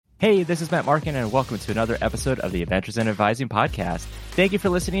Hey, this is Matt Markin, and welcome to another episode of the Adventures in Advising podcast. Thank you for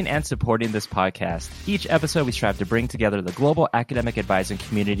listening and supporting this podcast. Each episode, we strive to bring together the global academic advising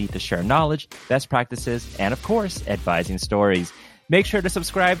community to share knowledge, best practices, and of course, advising stories. Make sure to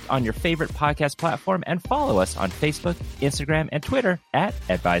subscribe on your favorite podcast platform and follow us on Facebook, Instagram, and Twitter at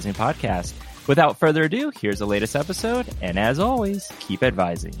Advising Podcast. Without further ado, here's the latest episode, and as always, keep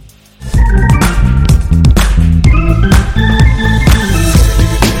advising.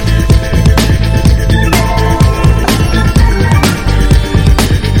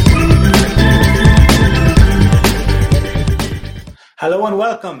 Hello and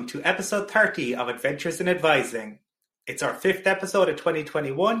welcome to episode 30 of Adventures in Advising. It's our 5th episode of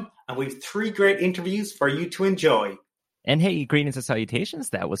 2021, and we've 3 great interviews for you to enjoy. And hey, greetings and salutations.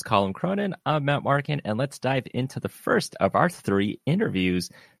 That was Colin Cronin. I'm Matt Markin, and let's dive into the first of our 3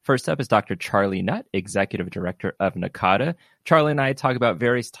 interviews. First up is Dr. Charlie Nutt, Executive Director of NACADA. Charlie and I talk about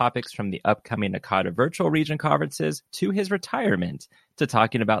various topics from the upcoming NACADA virtual region conferences to his retirement to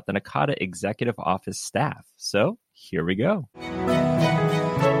talking about the NACADA Executive Office staff. So here we go.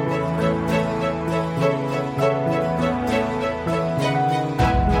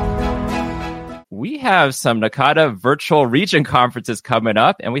 We have some NACADA virtual region conferences coming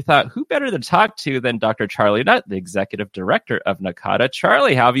up, and we thought, who better to talk to than Dr. Charlie Nutt, the Executive Director of NACADA.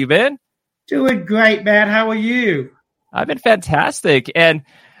 Charlie, how have you been? Doing great, Matt. How are you? I've been fantastic. And,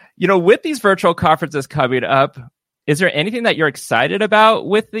 with these virtual conferences coming up, is there anything that you're excited about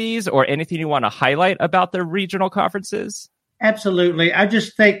with these or anything you want to highlight about the regional conferences? Absolutely. I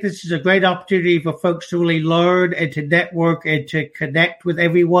just think this is a great opportunity for folks to really learn and to network and to connect with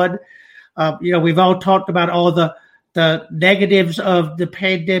everyone. We've all talked about all the negatives of the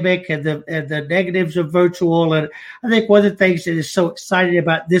pandemic and the negatives of virtual. And I think one of the things that is so exciting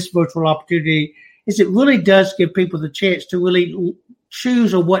about this virtual opportunity is it really does give people the chance to really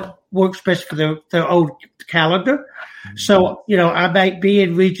choose what works best for their own calendar. Mm-hmm. So, I might be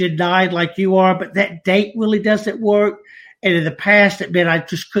in Region 9 like you are, but that date really doesn't work. And in the past, it meant I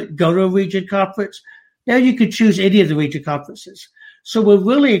just couldn't go to a region conference. Now you can choose any of the region conferences. So we're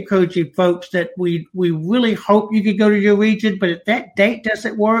really encouraging folks that we really hope you can go to your region, but if that date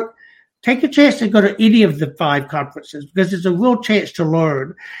doesn't work, take a chance to go to any of the 5 conferences because it's a real chance to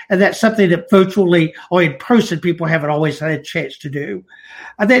learn. And that's something that virtually or in person people haven't always had a chance to do.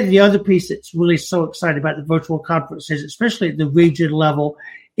 I think the other piece that's really so exciting about the virtual conferences, especially at the region level,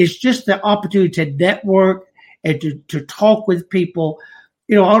 is just the opportunity to network and to talk with people.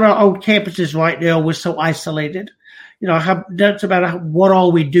 On our own campuses right now, we're so isolated. That's about what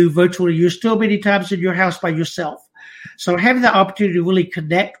all we do virtually. You're still many times in your house by yourself. So having the opportunity to really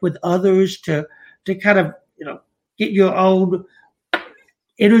connect with others to kind of, get your own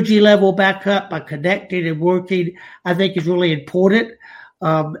energy level back up by connecting and working, I think is really important.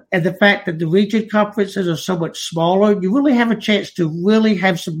 And the fact that the region conferences are so much smaller, you really have a chance to really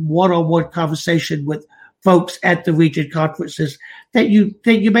have some one-on-one conversation with folks at the region conferences that you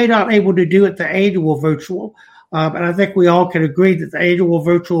may not be able to do at the annual virtual. And I think we all can agree that the annual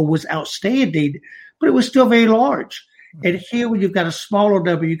virtual was outstanding, but it was still very large. And here, when you've got a smaller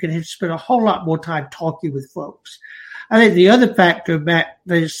number, you can spend a whole lot more time talking with folks. I think the other factor, Matt,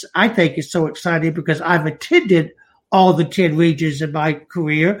 that I think is so exciting because I've attended all the 10 regions in my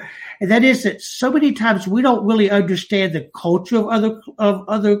career, and that is that so many times we don't really understand the culture of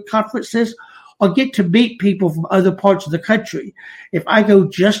other conferences or get to meet people from other parts of the country. If I go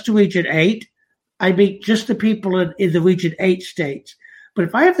just to Region 8, I meet just the people in the Region 8 states. But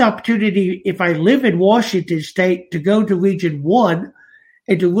if I have the opportunity, if I live in Washington State, to go to Region 1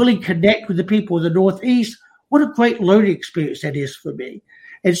 and to really connect with the people in the Northeast, what a great learning experience that is for me.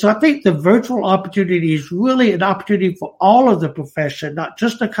 And so I think the virtual opportunity is really an opportunity for all of the profession, not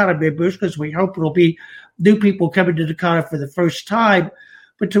just NACADA members, because we hope it'll be new people coming to NACADA for the first time,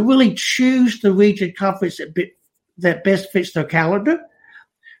 but to really choose the region conference that best fits their calendar,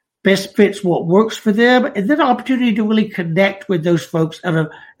 best fits what works for them, and then an opportunity to really connect with those folks at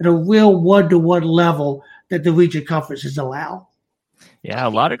a real one-to-one level that the region conferences allow. Yeah, a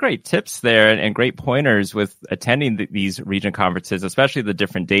lot of great tips there and great pointers with attending these region conferences, especially the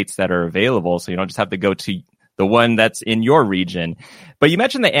different dates that are available. So you don't just have to go to the one that's in your region. But you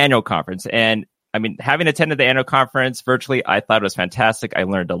mentioned the annual conference. And I mean, having attended the annual conference virtually, I thought it was fantastic. I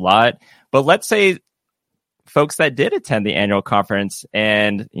learned a lot. But let's say folks that did attend the annual conference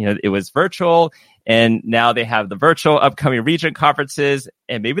and, it was virtual and now they have the virtual upcoming region conferences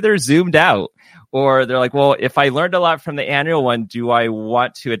and maybe they're zoomed out or they're like, well, if I learned a lot from the annual one, do I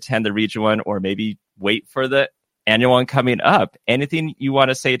want to attend the region one or maybe wait for the annual one coming up. Anything you want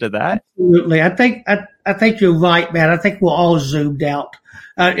to say to that? Absolutely. I think you're right, man. I think we're all zoomed out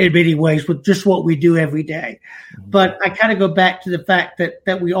in many ways with just what we do every day. But I kind of go back to the fact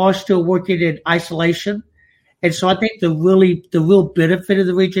that we are still working in isolation. And so I think the real benefit of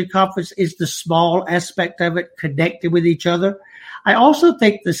the Region Conference is the small aspect of it, connecting with each other. I also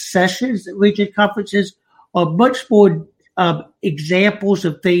think the sessions at Region Conferences are much more examples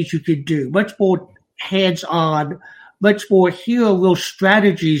of things you can do, much more hands-on, much more here are real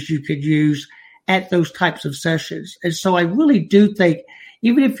strategies you could use at those types of sessions. And so I really do think,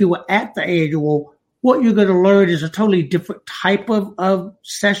 even if you were at the annual, what you're going to learn is a totally different type of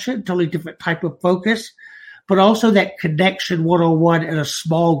session, totally different type of focus, but also that connection one-on-one in a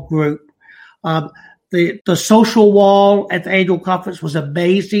small group. The social wall at the annual conference was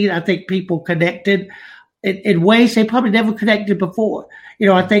amazing. I think people connected in ways they probably never connected before.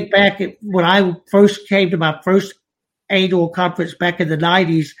 I think back when I first came to my first annual conference back in the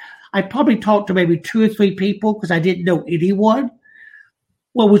 90s, I probably talked to maybe 2 or 3 people because I didn't know anyone.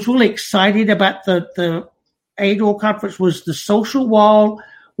 What was really exciting about the annual conference was the social wall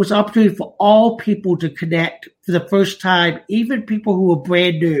was an opportunity for all people to connect for the first time, even people who were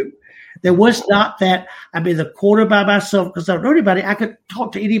brand new. There was not that I'm in the corner by myself because I don't know anybody. I could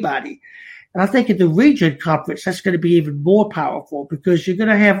talk to anybody. And I think at the Region Conference, that's going to be even more powerful because you're going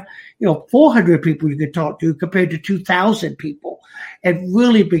to have, 400 people you can talk to compared to 2,000 people and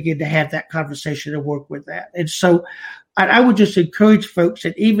really begin to have that conversation and work with that. And so I would just encourage folks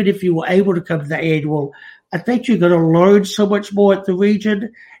that even if you were able to come to the annual, I think you're going to learn so much more at the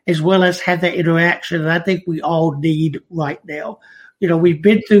Region as well as have that interaction. And I think we all need right now. We've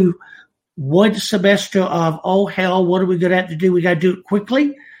been through one semester of, oh, hell, what are we going to have to do? We got to do it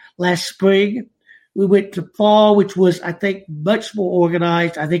quickly. Last spring, we went to fall, which was, I think, much more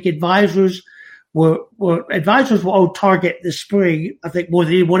organized. I think advisors were on target this spring, I think, more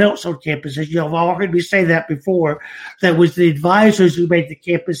than anyone else on campuses. You've all heard me say that before. That was the advisors who made the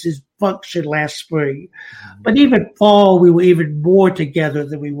campuses function last spring. But even fall, we were even more together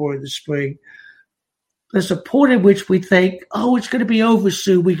than we were in the spring. There's a point at which we think, oh, it's going to be over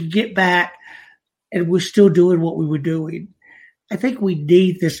soon. We can get back, and we're still doing what we were doing. I think we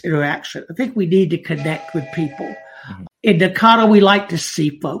need this interaction. I think we need to connect with people. Mm-hmm. In Nakata, we like to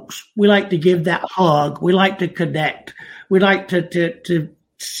see folks. We like to give that hug. We like to connect. We like to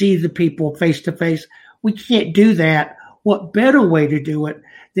see the people face to face. We can't do that. What better way to do it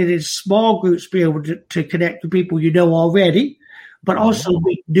than in small groups be able to connect with people you know already, but also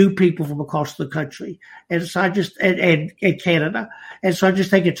meet new people from across the country. And so and Canada. And so I just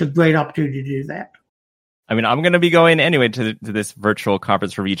think it's a great opportunity to do that. I mean, I'm going to be going anyway to this virtual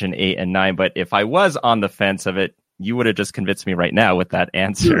conference for Region 8 and 9, but if I was on the fence of it, you would have just convinced me right now with that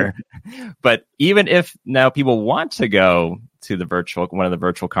answer. But even if now people want to go to one of the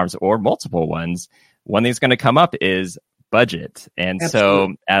virtual conferences or multiple ones, one thing that's going to come up is budget. And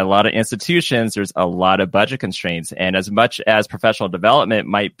Absolutely. So at a lot of institutions, there's a lot of budget constraints. And as much as professional development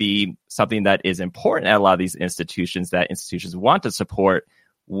might be something that is important at a lot of these institutions that institutions want to support,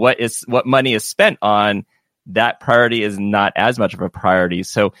 what money is spent on, that priority is not as much of a priority.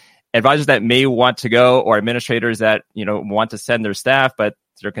 So advisors that may want to go or administrators that, want to send their staff, but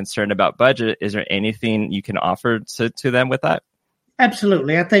they're concerned about budget, is there anything you can offer to them with that?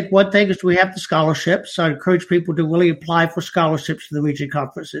 Absolutely. I think one thing is we have the scholarships. So I encourage people to really apply for scholarships to the Region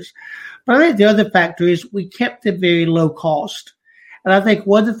Conferences. But I think the other factor is we kept them very low cost. And I think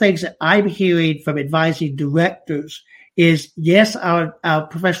one of the things that I'm hearing from advising directors is, yes, our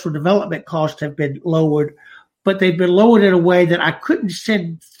professional development costs have been lowered, but they've been lowered in a way that I couldn't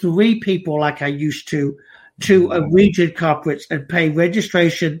send 3 people like I used to a Region Conference and pay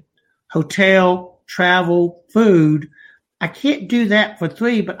registration, hotel, travel, food. I can't do that for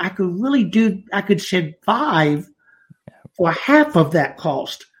 3, but I could send 5 for half of that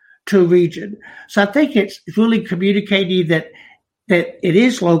cost to a region. So I think it's really communicating that it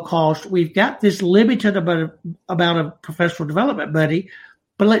is low cost. We've got this limited amount of professional development money,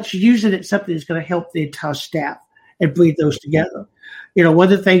 but let's use it at something that's going to help the entire staff and bring those together.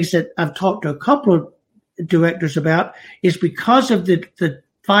 One of the things that I've talked to a couple of directors about is because of the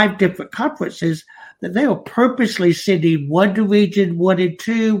 5 different conferences that they are purposely sending 1 to Region 1 and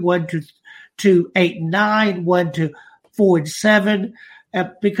 2, 1 to 8 and 9, 1 to 4 and 7,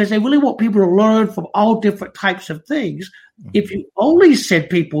 because they really want people to learn from all different types of things. If you only send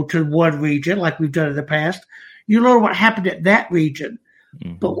people to one region, like we've done in the past, you learn what happened at that region.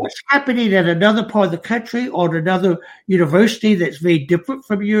 Mm-hmm. But what's happening at another part of the country or another university that's very different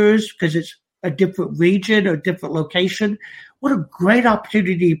from yours because it's a different region or different location, what a great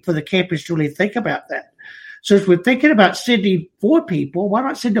opportunity for the campus to really think about that. So if we're thinking about sending 4 people, why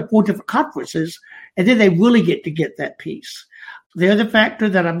not send to 4 different conferences? And then they really get that piece. The other factor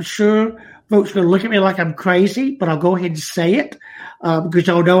that I'm sure folks are going to look at me like I'm crazy, but I'll go ahead and say it because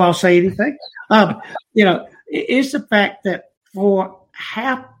y'all know I'll say anything. Is the fact that for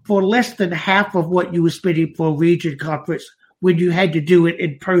less than half of what you were spending for a region conference, when you had to do it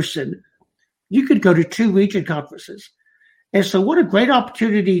in person, you could go to 2 region conferences. And so what a great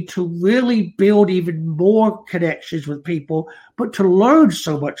opportunity to really build even more connections with people, but to learn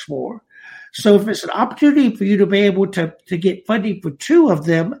so much more. So if it's an opportunity for you to be able to get funding for 2 of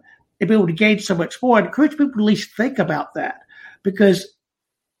them and be able to gain so much more, I encourage people to at least think about that, because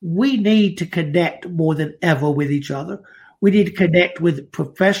we need to connect more than ever with each other. We need to connect with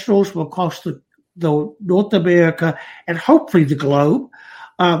professionals from across the North America and hopefully the globe.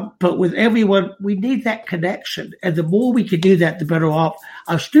 But with everyone, we need that connection. And the more we can do that, the better off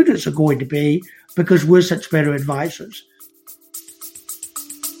our students are going to be, because we're such better advisors.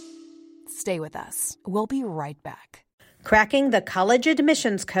 Stay with us. We'll be right back. Cracking the college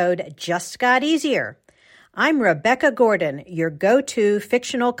admissions code just got easier. I'm Rebecca Gordon, your go-to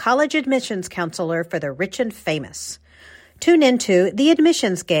fictional college admissions counselor for the rich and famous. Tune into The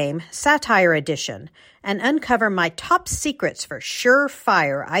Admissions Game, Satire Edition, and uncover my top secrets for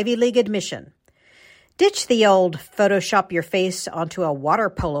surefire Ivy League admission. Ditch the old Photoshop your face onto a water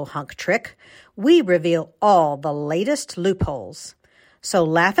polo hunk trick. We reveal all the latest loopholes. So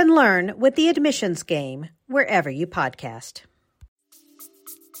laugh and learn with The Admissions Game, wherever you podcast.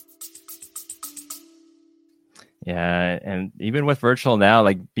 Yeah, and even with virtual now,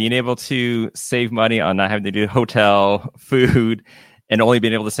 like being able to save money on not having to do hotel, food, and only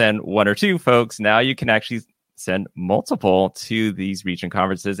being able to send 1 or 2 folks, now you can actually send multiple to these region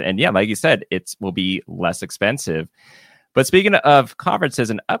conferences. And yeah, like you said, it will be less expensive. But speaking of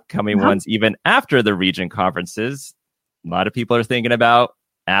conferences and upcoming ones, even after the region conferences, a lot of people are thinking about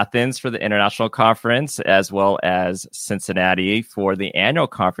Athens for the international conference, as well as Cincinnati for the annual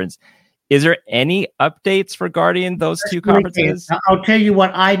conference. Is there any updates regarding those 2 conferences? I'll tell you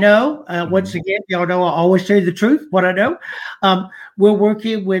what I know. Once again, y'all know I always tell you the truth, what I know. We're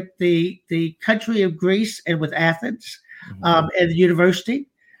working with the country of Greece and with Athens and the university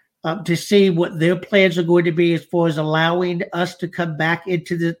to see what their plans are going to be as far as allowing us to come back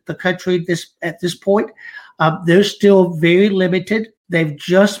into the country at this point. They're still very limited. They've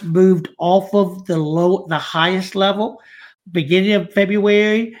just moved off of the highest level. Beginning of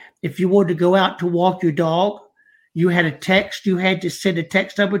February, if you wanted to go out to walk your dog, you had a text. You had to send a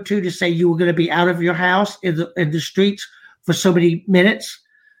text number to say you were going to be out of your house in the streets for so many minutes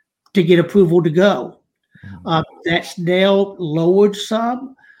to get approval to go. That's now lowered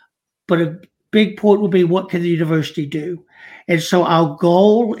some, but a big point will be, what can the university do? And so our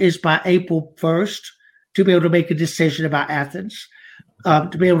goal is by April 1st to be able to make a decision about Athens,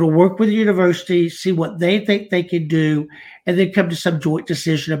 to be able to work with the university, see what they think they can do, and then come to some joint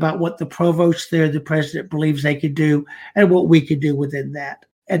decision about what the provost there, the president, believes they can do and what we can do within that.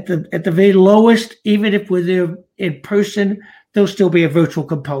 At the very lowest, even if we're there in person, there'll still be a virtual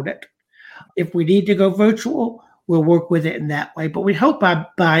component. If we need to go virtual, we'll work with it in that way. But we hope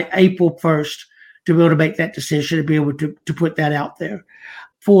by April 1st to be able to make that decision and be able to put that out there.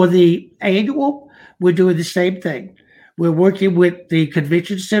 For the annual, we're doing the same thing. We're working with the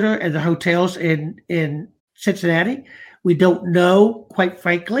convention center and the hotels in Cincinnati. We don't know, quite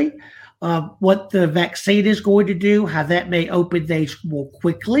frankly, what the vaccine is going to do, how that may open things more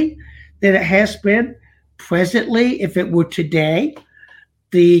quickly than it has been. Presently, if it were today,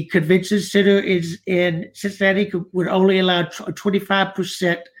 the convention center in Cincinnati would only allow a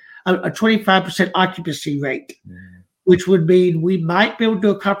 25% occupancy rate, which would mean we might be able to do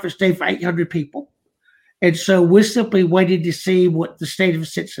a conference day for 800 people. And so we're simply waiting to see what the state of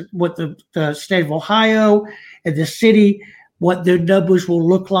the state of Ohio and the city, what their numbers will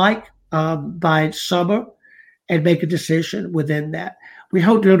look like by summer, and make a decision within that. We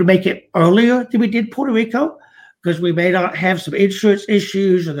hope to be able to make it earlier than we did Puerto Rico, because we may not have some insurance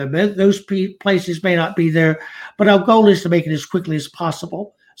issues, or those places may not be there. But our goal is to make it as quickly as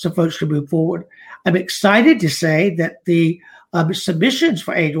possible so folks can move forward. I'm excited to say that the submissions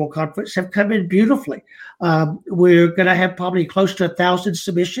for annual conference have come in beautifully. We're going to have probably close to 1,000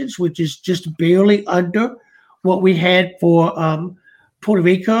 submissions, which is just barely under what we had for Puerto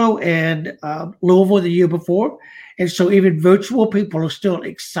Rico and Louisville the year before. And so even virtual people are still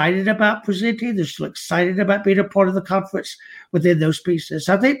excited about presenting. They're still excited about being a part of the conference within those pieces.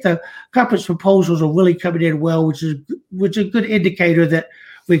 I think the conference proposals are really coming in well, which is a good indicator that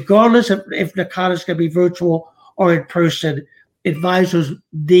regardless of if NACADA is going to be virtual or in person, advisors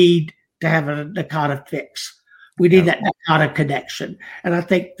need to have a NACADA fix. We need that NACADA connection. And I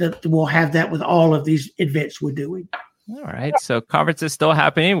think that we'll have that with all of these events we're doing. All right. So conference is still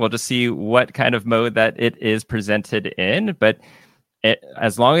happening. We'll just see what kind of mode that it is presented in. But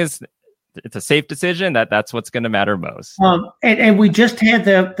as long as it's a safe decision, that's what's going to matter most. And we just had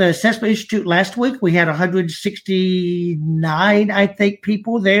the Assessment Institute last week. We had 169, I think,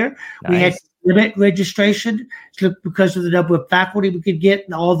 people there. Nice. We had limit registration because of the number of faculty we could get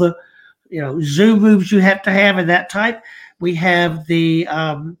and all the Zoom rooms you have to have and that type. We have the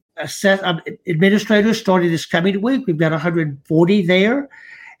administrators starting this coming week. We've got 140 there.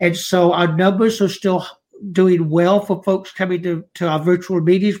 And so our numbers are still doing well for folks coming to our virtual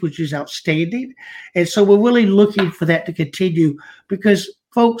meetings, which is outstanding. And so we're really looking for that to continue because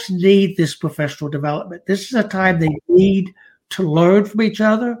folks need this professional development. This is a time they need to learn from each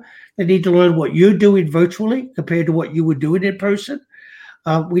other. They need to learn what you're doing virtually compared to what you were doing in person.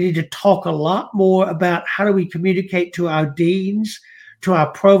 We need to talk a lot more about how do we communicate to our deans, to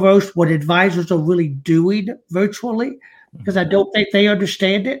our provosts, what advisors are really doing virtually, because I don't think they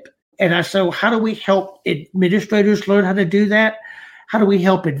understand it. And so how do we help administrators learn how to do that? How do we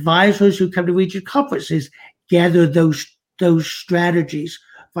help advisors who come to region conferences gather those strategies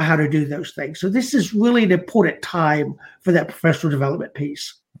for how to do those things? So this is really an important time for that professional development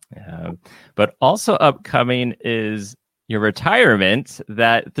piece. Yeah. But also upcoming is your retirement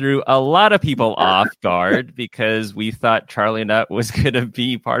that threw a lot of people off guard because we thought Charlie Nutt was going to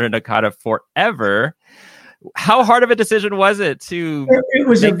be part of NACADA forever. How hard of a decision was it to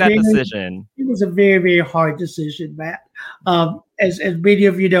make that decision? It was a very, very hard decision, Matt. As many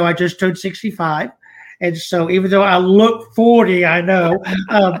of you know, I just turned 65. And so even though I look 40, I know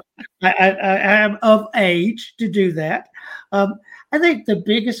I am of age to do that. I think the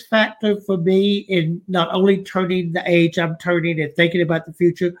biggest factor for me in not only turning the age I'm turning and thinking about the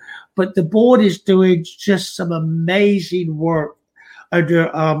future, but the board is doing just some amazing work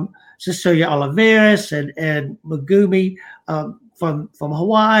under Cecilia Oliveras and Megumi from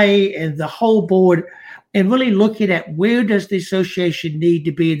Hawaii and the whole board, and really looking at where does the association need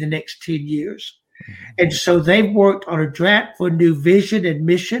to be in the next 10 years. And so they've worked on a draft for a new vision and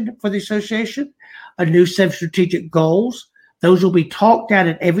mission for the association, a new set of strategic goals. Those will be talked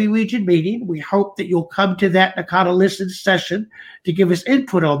at every region meeting. We hope that you'll come to that NACADA Listen session to give us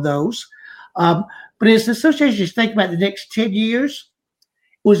input on those. But as the association is thinking about the next 10 years,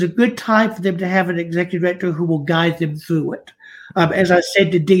 it was a good time for them to have an executive director who will guide them through it. As I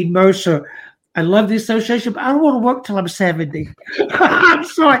said to Dean Mercer, I love the association, but I don't want to work till I'm 70. I'm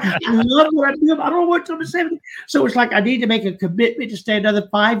sorry. I love what I do, but I don't work till I'm 70. So it's like I need to make a commitment to stay another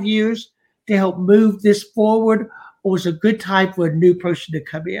 5 years to help move this forward. It was a good time for a new person to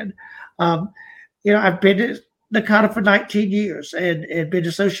come in. I've been at NACADA for 19 years and been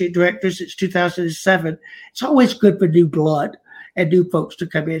associate director since 2007. It's always good for new blood and new folks to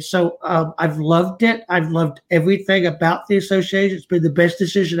come in. So I've loved it. I've loved everything about the association. It's been the best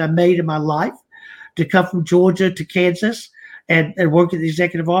decision I made in my life to come from Georgia to Kansas and work in the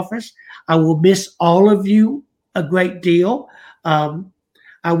executive office. I will miss all of you a great deal.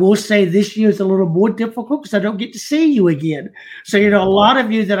 I will say this year is a little more difficult because I don't get to see you again. So, a lot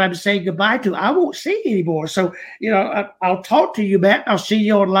of you that I'm saying goodbye to, I won't see anymore. So, I'll talk to you, Matt. I'll see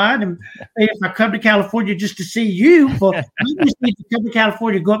you online. And if I come to California just to see you, I just need to come to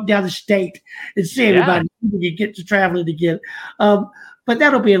California, go up and down the state and see everybody. You get to traveling again. But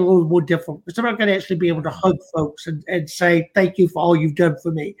that'll be a little more difficult because I'm not going to actually be able to hug folks and say, thank you for all you've done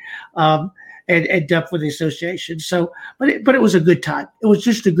for me. And done for the association. So, but it was a good time. It was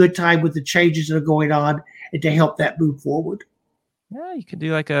just a good time with the changes that are going on and to help that move forward. Yeah, you can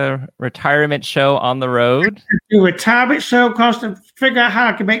do like a retirement show on the road. Do a retirement show, cost to figure out how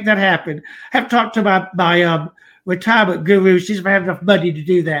I can make that happen. I have talked to my retirement guru. She's going to have enough money to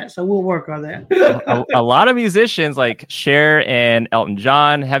do that. So we'll work on that. a lot of musicians like Cher and Elton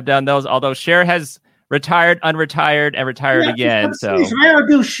John have done those, although Cher has retired, unretired, and retired again. So I'll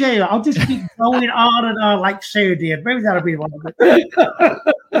do Cher. I'll just keep going on and on like Cher did. Maybe that'll be one of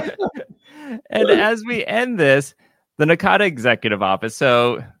it. And as we end this, the NACADA Executive Office.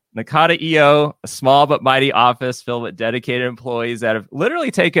 So NACADA EO, a small but mighty office filled with dedicated employees that have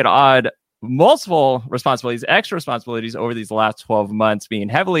literally taken on multiple responsibilities, extra responsibilities over these last 12 months, being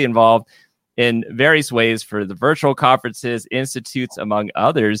heavily involved in various ways for the virtual conferences, institutes, among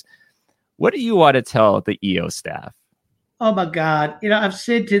others. What do you want to tell the EO staff? Oh, my God. I've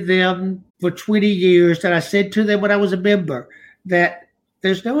said to them for 20 years, and I said to them when I was a member, that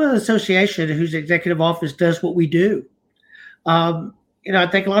there's no other association whose executive office does what we do. I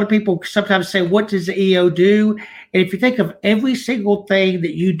think a lot of people sometimes say, what does the EO do? And if you think of every single thing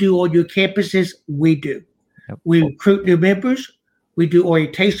that you do on your campuses, we do. Yep. We recruit new members. We do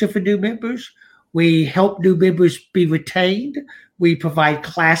orientation for new members. We help new members be retained. We provide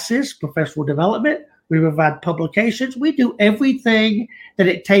classes, professional development. We provide publications. We do everything that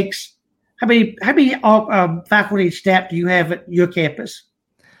it takes. How many faculty and staff do you have at your campus?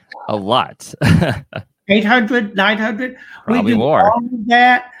 A lot. 800, 900? Probably we do more. all of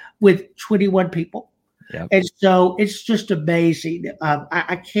that with 21 people. Yep. And so it's just amazing.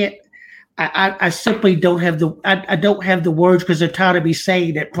 I simply don't have I don't have the words because they're tired of me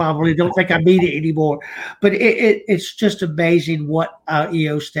saying it. Probably don't think I mean it anymore. But it's just amazing what our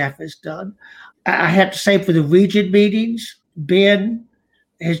EO staff has done. I have to say, for the region meetings, Ben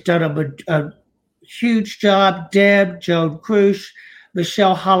has done a huge job. Deb, Joan Cruz,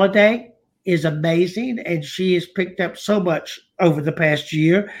 Michelle Holliday is amazing, and she has picked up so much over the past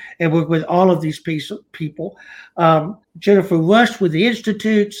year and worked with all of these people. Jennifer Rush with the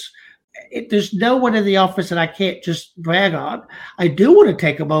Institutes. There's no one in the office that I can't just brag on. I do want to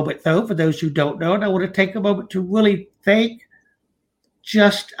take a moment, though, for those who don't know, and I want to take a moment to really thank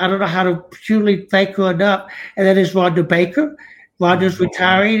I don't know how to truly thank her enough, and that is Rhonda Baker. Rhonda's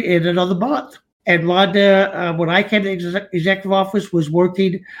retiring in another month. And Rhonda, when I came to the executive office, was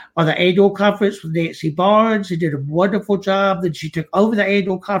working on the annual conference with Nancy Barnes. She did a wonderful job. Then she took over the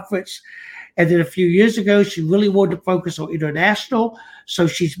annual conference. And then a few years ago, she really wanted to focus on international. So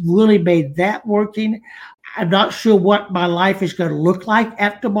she's really made that working. I'm not sure what my life is going to look like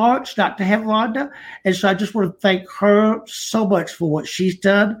after March, not to have Rhonda. And so I just want to thank her so much for what she's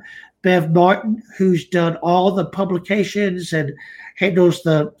done. Bev Martin, who's done all the publications and handles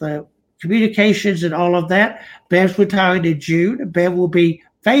the communications and all of that. Bev's retiring in June. Bev will be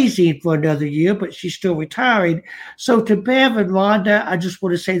phasing for another year, but she's still retiring. So to Bev and Rhonda, I just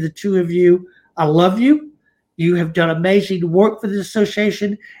want to say, the two of you, I love you. You have done amazing work for the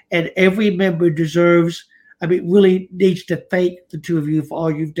association, and every member really needs to thank the two of you for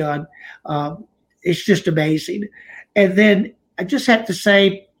all you've done. It's just amazing. And then I just have to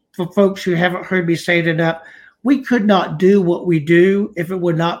say, for folks who haven't heard me say it enough, we could not do what we do if it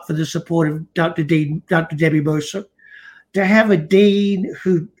were not for the support of Dr. Debbie Mercer. To have a dean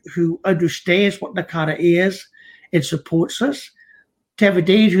who understands what NACADA is and supports us, to have a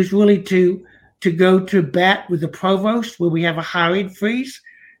dean who's willing to go to bat with the provost when we have a hiring freeze,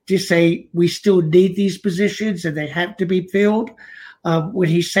 to say we still need these positions and they have to be filled, when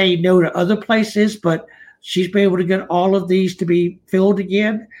he's saying no to other places, but she's been able to get all of these to be filled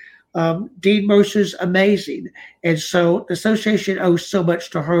again. Dean Mercer's amazing. And so the association owes so much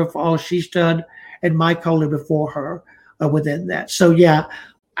to her for all she's done, and Mike Holder before her within that. So, yeah,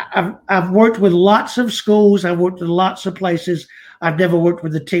 I've worked with lots of schools. I've worked with lots of places. I've never worked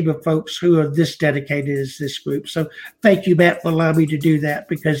with a team of folks who are this dedicated as this group. So thank you, Matt, for allowing me to do that,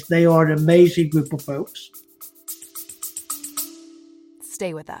 because they are an amazing group of folks.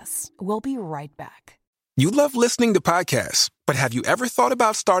 Stay with us. We'll be right back. You love listening to podcasts, but have you ever thought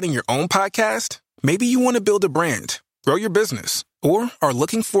about starting your own podcast? Maybe you want to build a brand, grow your business, or are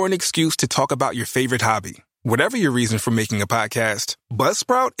looking for an excuse to talk about your favorite hobby. Whatever your reason for making a podcast,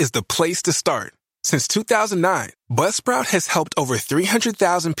 Buzzsprout is the place to start. Since 2009, Buzzsprout has helped over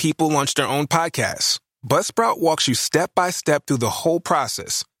 300,000 people launch their own podcasts. Buzzsprout walks you step by step through the whole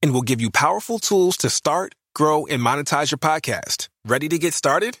process and will give you powerful tools to start, grow, and monetize your podcast. Ready to get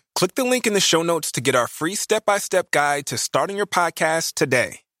started? Click the link in the show notes to get our free step-by-step guide to starting your podcast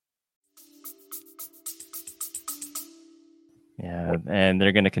today. Yeah, and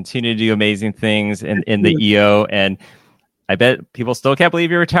they're going to continue to do amazing things in the EO. And I bet people still can't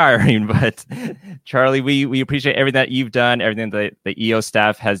believe you're retiring. But Charlie, we appreciate everything that you've done, everything that the EO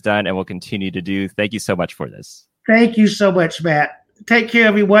staff has done and will continue to do. Thank you so much for this. Thank you so much, Matt. Take care,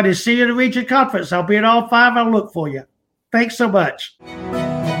 everyone, and see you at the Region Conference. I'll be at all 5. I'll look for you. Thanks so much.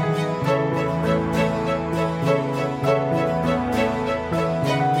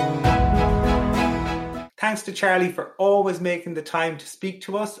 Thanks to Charlie for always making the time to speak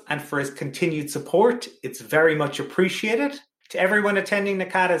to us and for his continued support. It's very much appreciated. To everyone attending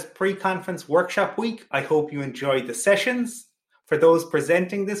NACADA's pre-conference workshop week, I hope you enjoyed the sessions. For those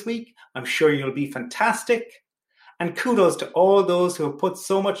presenting this week, I'm sure you'll be fantastic. And kudos to all those who have put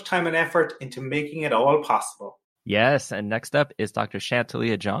so much time and effort into making it all possible. Yes, and next up is Dr.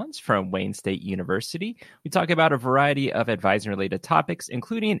 Shantalia Johns from Wayne State University. We talk about a variety of advising-related topics,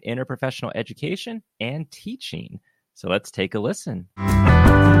 including interprofessional education and teaching. So let's take a listen.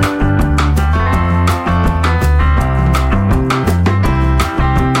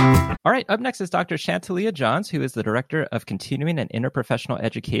 All right, up next is Dr. Shantalia Johns, who is the Director of Continuing and Interprofessional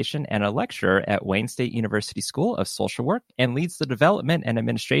Education and a lecturer at Wayne State University School of Social Work, and leads the development and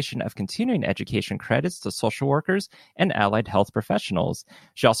administration of continuing education credits to social workers and allied health professionals.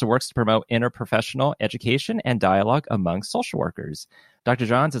 She also works to promote interprofessional education and dialogue among social workers. Dr.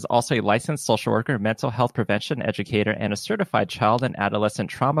 Johns is also a licensed social worker, mental health prevention educator, and a certified child and adolescent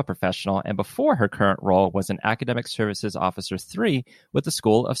trauma professional, and before her current role was an Academic Services Officer 3 with the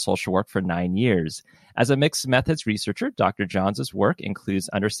School of Social Work for 9 years. As a mixed methods researcher, Dr. Johns' work includes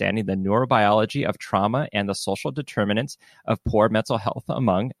understanding the neurobiology of trauma and the social determinants of poor mental health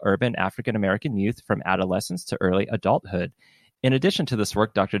among urban African American youth from adolescence to early adulthood. In addition to this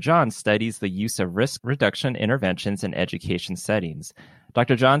work, Dr. Johns studies the use of risk reduction interventions in education settings.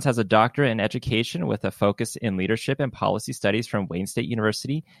 Dr. Johns has a doctorate in education with a focus in leadership and policy studies from Wayne State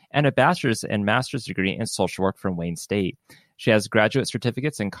University and a bachelor's and master's degree in social work from Wayne State. She has graduate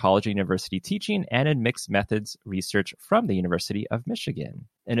certificates in college and university teaching and in mixed methods research from the University of Michigan.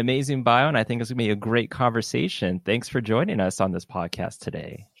 An amazing bio, and I think it's going to be a great conversation. Thanks for joining us on this podcast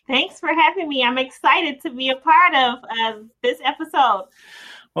today. Thanks for having me. I'm excited to be a part of this episode.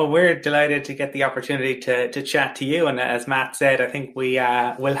 Well, we're delighted to get the opportunity to chat to you. And as Matt said, I think we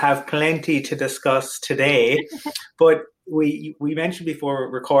will have plenty to discuss today. But we mentioned before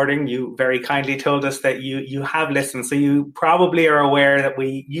recording, you very kindly told us that you have listened. So you probably are aware that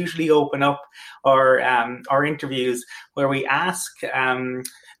we usually open up our interviews where we ask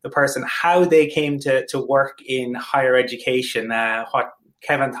the person how they came to work in higher education, what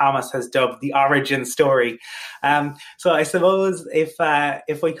Kevin Thomas has dubbed the origin story. So I suppose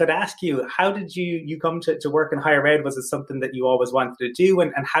if we could ask you, how did you come to work in higher ed? Was it something that you always wanted to do?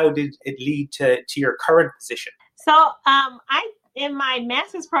 And how did it lead to your current position? So in my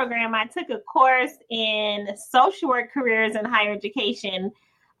master's program, I took a course in social work careers in higher education.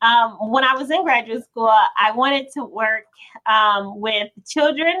 When I was in graduate school, I wanted to work with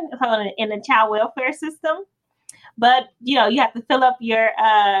children in the child welfare system. But, you have to fill up your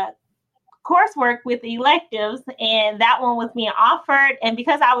coursework with electives, and that one was being offered. And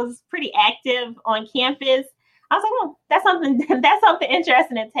because I was pretty active on campus, I was like, that's something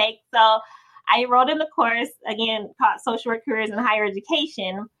interesting to take. So I enrolled in the course, again, called Social Work Careers in Higher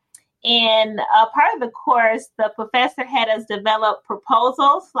Education. And part of the course, the professor had us develop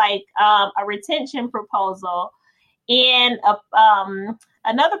proposals, like a retention proposal and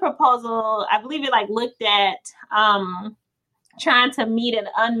another proposal. I believe it looked at trying to meet an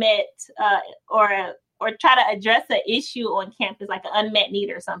unmet or try to address an issue on campus, like an unmet need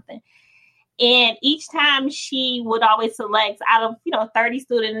or something. And each time she would always select out of 30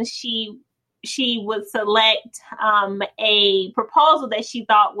 students, she would select a proposal that she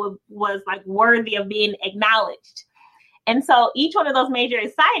thought was worthy of being acknowledged. And so each one of those major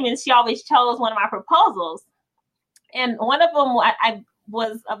assignments, she always chose one of my proposals. And one of them I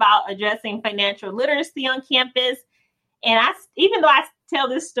was about addressing financial literacy on campus. And even though I tell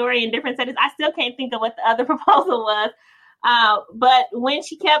this story in different settings, I still can't think of what the other proposal was. But when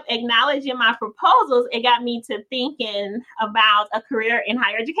she kept acknowledging my proposals, it got me to thinking about a career in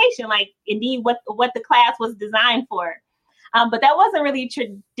higher education, indeed what the class was designed for. But that wasn't really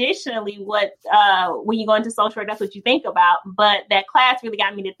traditionally what, when you go into social work, that's what you think about. But that class really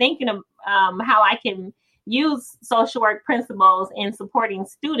got me to thinking of how I can use social work principles in supporting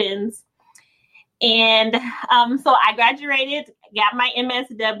students. And so I graduated, got my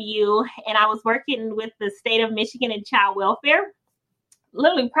MSW, and I was working with the state of Michigan in child welfare.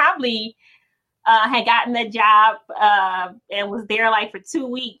 Literally probably had gotten that job and was there for 2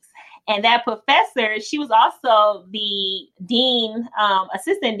 weeks. And that professor, she was also the dean,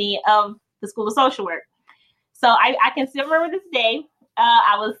 assistant dean of the School of Social Work. So I can still remember this day.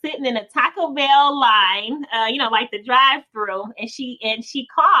 I was sitting in a Taco Bell line, the drive-through, and she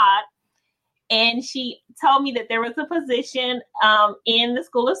called. And she told me that there was a position in the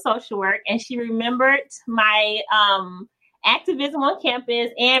School of Social Work, and she remembered my activism on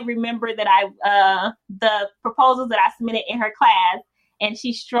campus and remembered that the proposals that I submitted in her class, and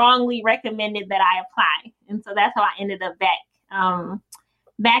she strongly recommended that I apply. And so that's how I ended up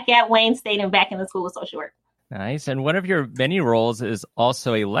back at Wayne State and back in the School of Social Work. Nice. And one of your many roles is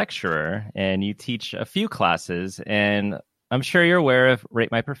also a lecturer, and you teach a few classes, and I'm sure you're aware of Rate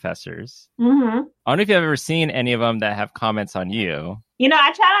My Professors. Mm-hmm. I don't know if you've ever seen any of them that have comments on you.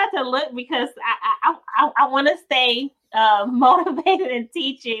 I try not to look because I want to stay motivated in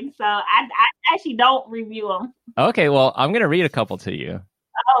teaching. So I actually don't review them. Okay, well, I'm going to read a couple to you.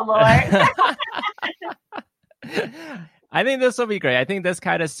 Oh, Lord. I think this will be great. I think this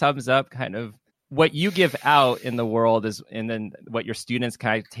kind of sums up kind of what you give out in the world is, and then what your students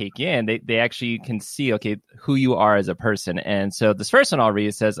kind of take in, they actually can see, okay, who you are as a person. And so this first one I'll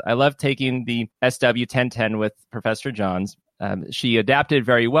read says, I love taking the SW 1010 with Professor Johns. She adapted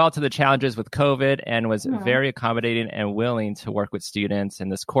very well to the challenges with COVID and was very accommodating and willing to work with students.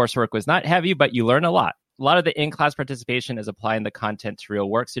 And this coursework was not heavy, but you learn a lot. A lot of the in-class participation is applying the content to real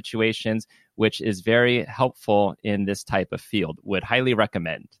work situations, which is very helpful in this type of field. Would highly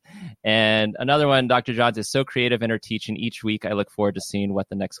recommend. And another one, Dr. Johns is so creative in her teaching. Each week, I look forward to seeing what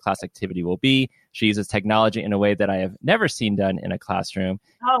the next class activity will be. She uses technology in a way that I have never seen done in a classroom.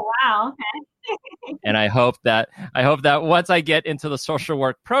 Oh, wow. Okay. And I hope that once I get into the social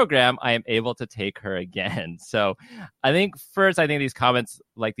work program, I am able to take her again. So I think these comments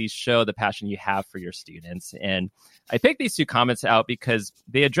like these show the passion you have for your students. And I picked these two comments out because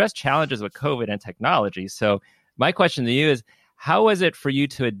they address challenges with COVID and technology. So my question to you is, how was it for you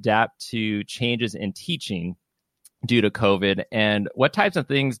to adapt to changes in teaching due to COVID? And what types of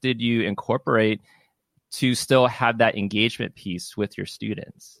things did you incorporate to still have that engagement piece with your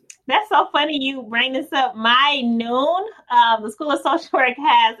students? That's so funny you bring this up. My noon, the School of Social Work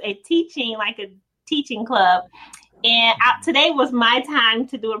has a teaching club. And today was my time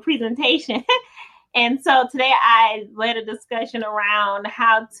to do a presentation. And so today I led a discussion around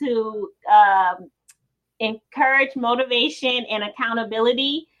how to encourage motivation and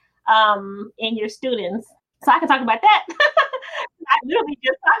accountability in your students. So I can talk about that. I literally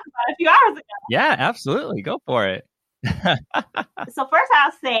just talked about it a few hours ago. Yeah, absolutely. Go for it. So first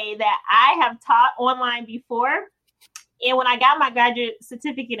I'll say that I have taught online before. And when I got my graduate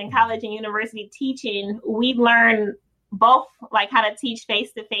certificate in college and university teaching, we learned both like how to teach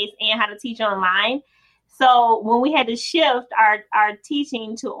face-to-face and how to teach online. So when we had to shift our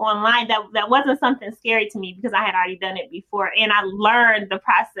teaching to online, that wasn't something scary to me because I had already done it before. And I learned the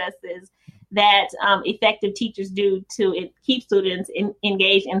processes that effective teachers do to keep students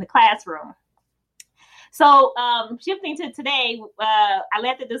engaged in the classroom. So shifting to today, I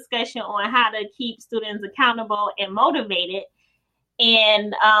led the discussion on how to keep students accountable and motivated.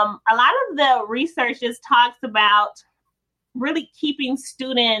 And a lot of the research just talks about really keeping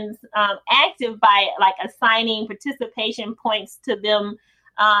students active by like assigning participation points to them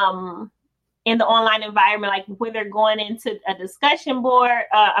in the online environment, like when they're going into a discussion board,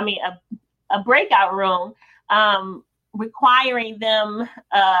 a breakout room, requiring them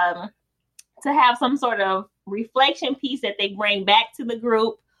to have some sort of reflection piece that they bring back to the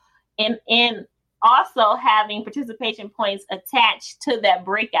group, and also having participation points attached to that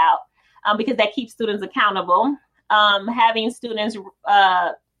breakout because that keeps students accountable. Having students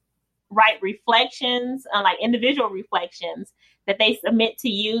write reflections, like individual reflections that they submit to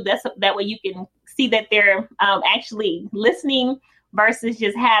you. That way you can see that they're actually listening versus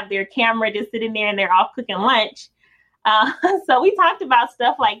just have their camera just sitting there and they're off cooking lunch. So we talked about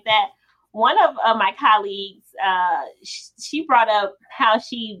stuff like that. One of my colleagues, she brought up how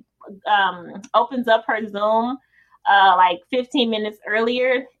she opens up her Zoom like 15 minutes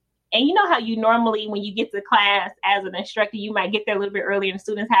earlier. And you know how you normally, when you get to class as an instructor, you might get there a little bit earlier and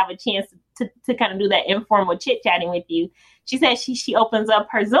students have a chance to kind of do that informal chit-chatting with you. She said she opens up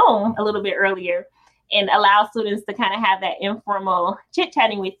her Zoom a little bit earlier and allows students to kind of have that informal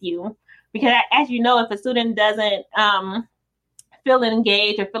chit-chatting with you. Because as you know, if a student doesn't feel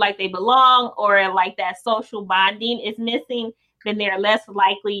engaged or feel like they belong or like that social bonding is missing, then they're less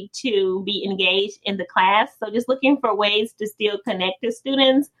likely to be engaged in the class. So just looking for ways to still connect to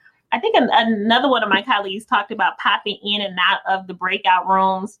students. I think another one of my colleagues talked about popping in and out of the breakout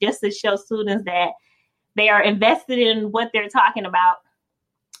rooms just to show students that they are invested in what they're talking about.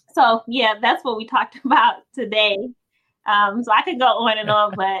 So yeah, that's what we talked about today. So I could go on and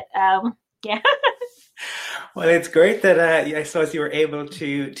on, but yeah. Well, it's great that I suppose you were able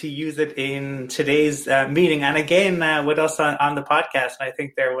to use it in today's meeting, and again with us on the podcast. And I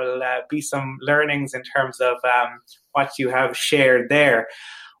think there will be some learnings in terms of what you have shared there.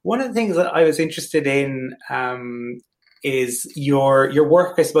 One of the things that I was interested in is your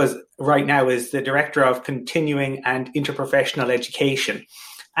work, I suppose, right now is the Director of Continuing and Interprofessional Education.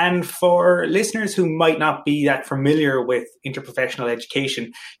 And for listeners who might not be that familiar with interprofessional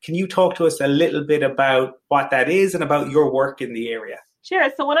education, can you talk to us a little bit about what that is and about your work in the area? Sure.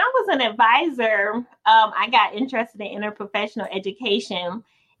 So when I was an advisor, I got interested in interprofessional education.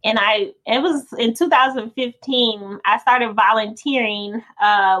 And it was in 2015, I started volunteering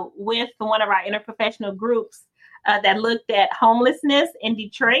with one of our interprofessional groups that looked at homelessness in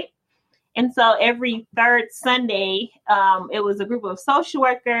Detroit. And so every third Sunday, it was a group of social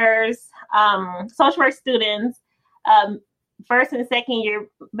workers, social work students, first and second year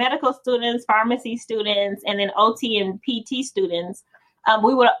medical students, pharmacy students, and then OT and PT students.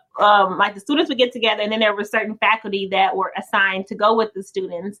 We would like the students would get together, and then there were certain faculty that were assigned to go with the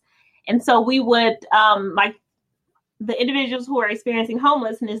students. And so we would like the individuals who are experiencing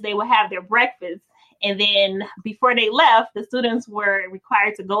homelessness, they would have their breakfast. And then before they left, the students were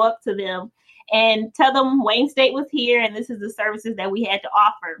required to go up to them and tell them Wayne State was here and this is the services that we had to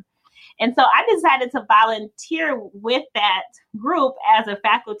offer. And so I decided to volunteer with that group as a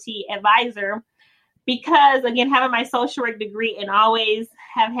faculty advisor because, again, having my social work degree and always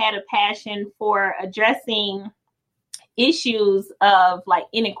have had a passion for addressing issues of like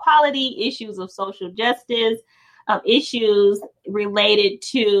inequality, issues of social justice, issues related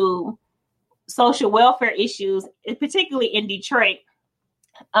to social welfare issues, particularly in Detroit.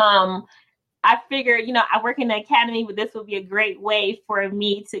 I figured, I work in the academy, but this would be a great way for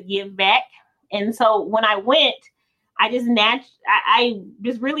me to give back. And so when I went, I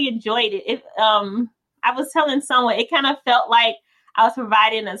just really enjoyed it. I was telling someone, it kind of felt like I was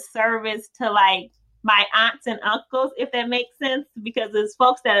providing a service to like my aunts and uncles, if that makes sense, because it's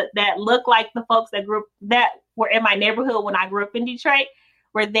folks that look like the folks that were in my neighborhood when I grew up in Detroit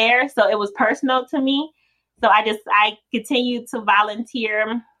were there. So it was personal to me. So I continued to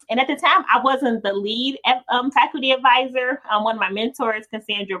volunteer. And at the time, I wasn't the lead faculty advisor. One of my mentors,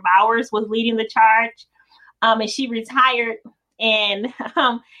 Cassandra Bowers, was leading the charge. And she retired. And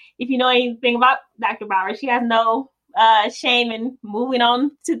if you know anything about Dr. Bowers, she has no shame in moving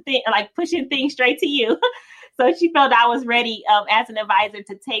on to pushing things straight to you. So she felt I was ready as an advisor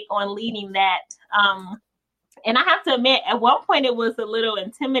to take on leading that. And I have to admit, at one point it was a little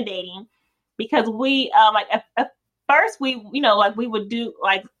intimidating because we at first we would do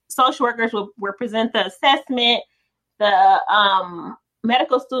like social workers would present the assessment, the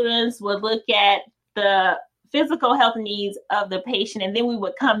medical students would look at the physical health needs of the patient, and then we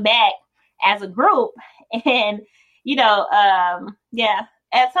would come back as a group and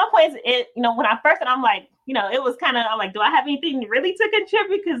at some points when I first, and I'm like, it was kind of, I'm like, do I have anything really to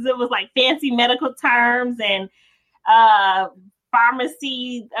contribute? Because it was like fancy medical terms and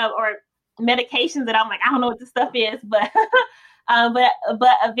pharmacy or medications that I'm like, I don't know what this stuff is, but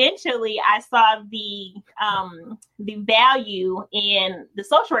eventually I saw the value in the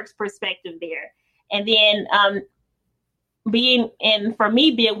social work's perspective there. And then being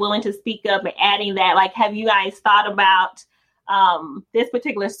willing to speak up and adding that, like, have you guys thought about this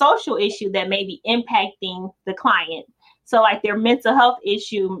particular social issue that may be impacting the client? So like their mental health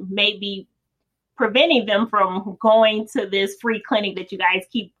issue may be preventing them from going to this free clinic that you guys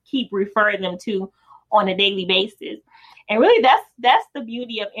keep referring them to on a daily basis. And really that's the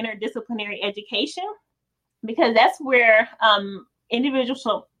beauty of interdisciplinary education, because that's where individuals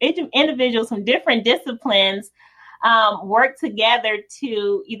from different disciplines work together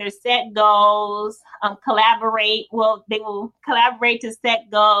to either set goals, collaborate. Well, they will collaborate to set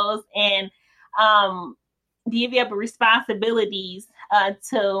goals and divvy up responsibilities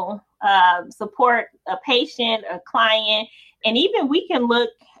to support a patient, a client. And even we can look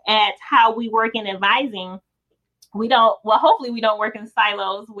at how we work in advising. Hopefully we don't work in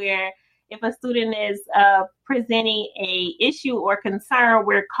silos where if a student is presenting a issue or concern,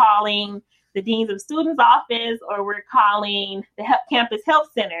 we're calling the Deans of Students office or we're calling the campus health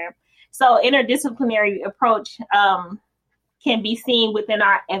center. So interdisciplinary approach can be seen within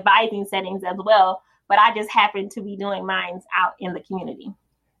our advising settings as well. But I just happen to be doing mine out in the community.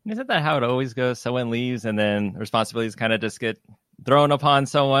 Isn't that how it always goes? Someone leaves and then responsibilities kind of just get thrown upon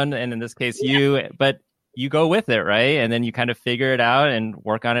someone. And in this case, you, but you go with it, right? And then you kind of figure it out and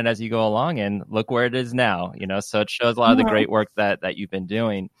work on it as you go along and look where it is now, so it shows a lot of the great work that you've been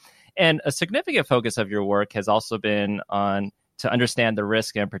doing. And a significant focus of your work has also been on to understand the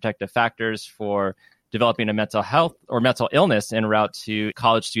risk and protective factors for developing a mental health or mental illness en route to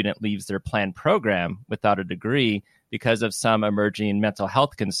college student leaves their planned program without a degree because of some emerging mental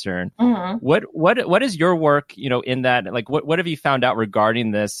health concern. Mm-hmm. What is your work, in that? Like, what have you found out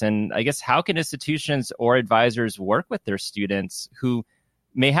regarding this? And I guess how can institutions or advisors work with their students who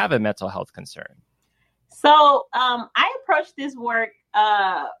may have a mental health concern? So I approach this work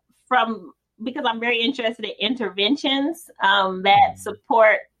because I'm very interested in interventions that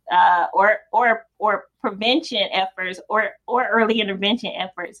support or prevention efforts or early intervention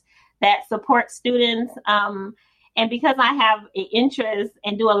efforts that support students. And because I have an interest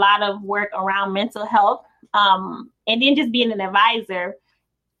and do a lot of work around mental health, and then just being an advisor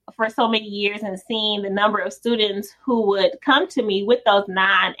for so many years and seeing the number of students who would come to me with those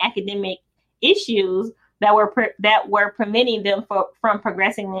non-academic issues that were preventing them from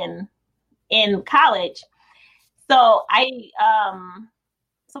progressing in college. So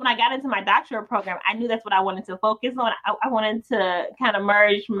so when I got into my doctoral program, I knew that's what I wanted to focus on. I wanted to kind of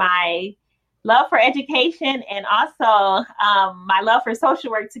merge my love for education and also my love for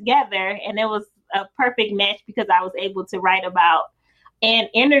social work together. And it was a perfect match because I was able to write about and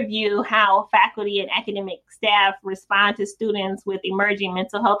interview how faculty and academic staff respond to students with emerging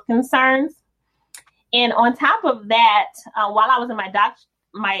mental health concerns. And on top of that, while I was in my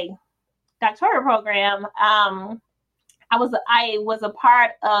doctoral program, I was a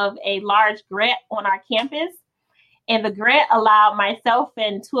part of a large grant on our campus, and the grant allowed myself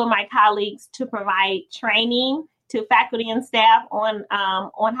and two of my colleagues to provide training to faculty and staff on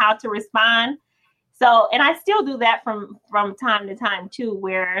how to respond. So, and I still do that from time to time too,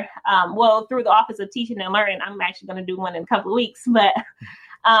 where, through the Office of Teaching and Learning, I'm actually going to do one in a couple of weeks, but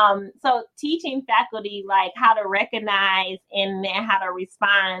so teaching faculty like how to recognize and then how to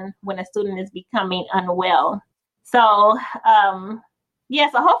respond when a student is becoming unwell. So,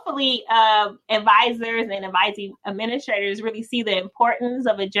 so hopefully advisors and advising administrators really see the importance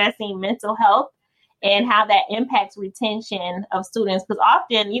of addressing mental health and how that impacts retention of students. Because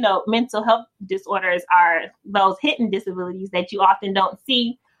often, mental health disorders are those hidden disabilities that you often don't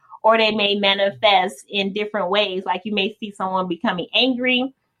see, or they may manifest in different ways. Like you may see someone becoming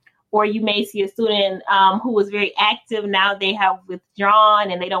angry, or you may see a student who was very active. Now they have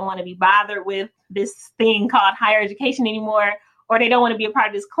withdrawn and they don't want to be bothered with this thing called higher education anymore, or they don't want to be a part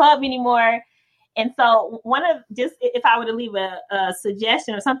of this club anymore. And so if I were to leave a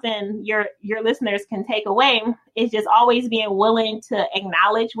suggestion or something your listeners can take away, is just always being willing to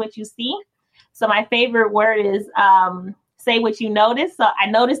acknowledge what you see. So my favorite word is say what you notice. So I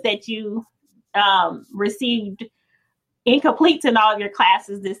noticed that you received incompletes in all of your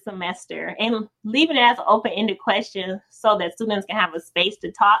classes this semester, and leaving it as an open-ended question so that students can have a space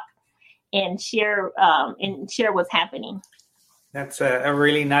to talk and share what's happening. That's a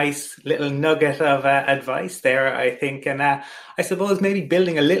really nice little nugget of advice there, I think. And I suppose maybe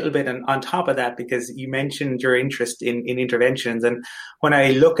building a little bit on top of that, because you mentioned your interest in interventions. And when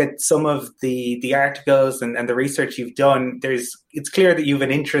I look at some of the articles and the research you've done, it's clear that you have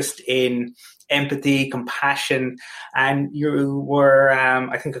an interest in empathy, compassion, and you were,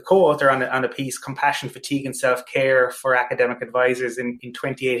 I think, a co-author on a piece, Compassion, Fatigue and Self-Care for Academic Advisors in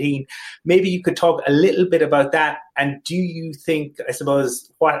 2018. Maybe you could talk a little bit about that. And do you think, I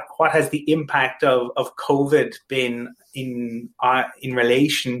suppose, what has the impact of COVID been in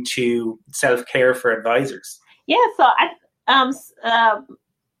relation to self-care for advisors? Yeah, so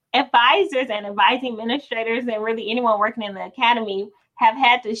advisors and advising administrators and really anyone working in the academy have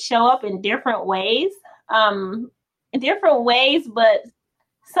had to show up in different ways, but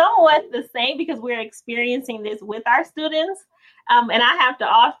somewhat the same, because we're experiencing this with our students. And I have to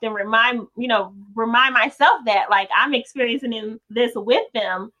often remind myself that like I'm experiencing this with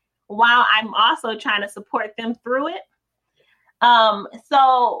them while I'm also trying to support them through it.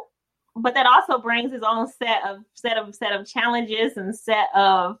 But that also brings its own set of challenges and set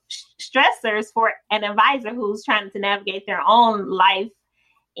of stressors for an advisor who's trying to navigate their own life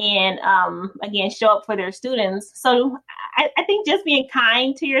and again show up for their students. So I think just being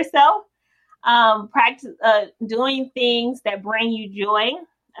kind to yourself, practice doing things that bring you joy,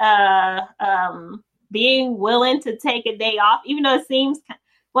 being willing to take a day off, even though it seems.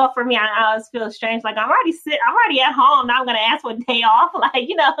 Well, for me, I always feel strange. Like I'm already at home. Now I'm going to ask for a day off.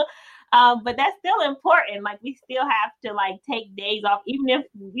 But that's still important. Like we still have to take days off, even if,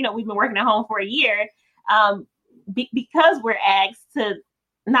 we've been working at home for a year, because we're asked to,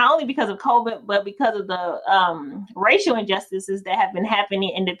 not only because of COVID, but because of the racial injustices that have been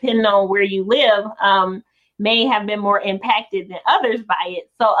happening, and depending on where you live, may have been more impacted than others by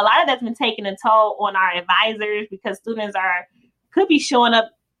it. So a lot of that's been taking a toll on our advisors, because students could be showing up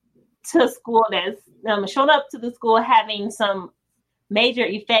to school having some major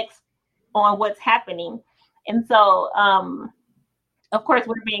effects on what's happening. And so, of course,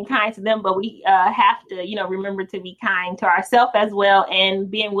 we're being kind to them, but we have to, remember to be kind to ourselves as well, and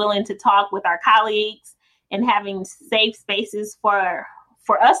being willing to talk with our colleagues and having safe spaces for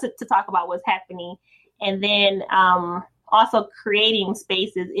us to talk about what's happening. And then also creating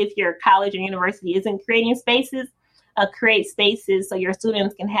spaces. If your college or university isn't creating spaces, create spaces so your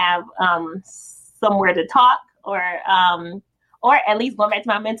students can have somewhere to talk, or at least, going back to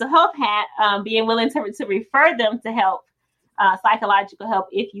my mental health hat, being willing to refer them to help, psychological help,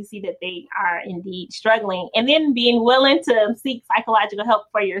 if you see that they are indeed struggling. And then being willing to seek psychological help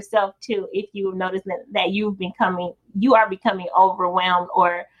for yourself too, if you notice that you are becoming overwhelmed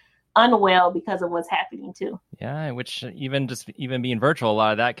or unwell because of what's happening too. Yeah, which even being virtual, a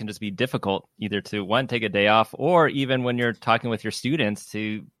lot of that can just be difficult, either to one, take a day off, or even when you're talking with your students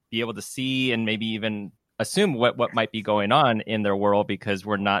to be able to see and maybe even assume what might be going on in their world, because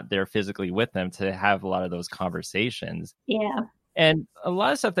we're not there physically with them to have a lot of those conversations. Yeah. And a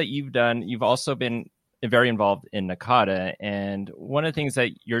lot of stuff that you've done, you've also been very involved in NACADA. And one of the things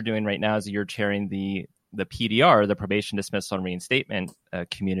that you're doing right now is you're chairing the PDR, the probation, dismissal, and reinstatement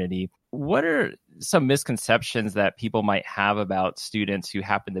community. What are some misconceptions that people might have about students who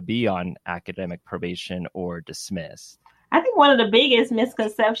happen to be on academic probation or dismissed? I think one of the biggest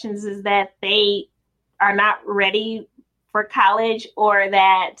misconceptions is that they are not ready for college, or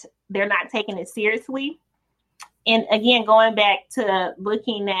that they're not taking it seriously. And again, going back to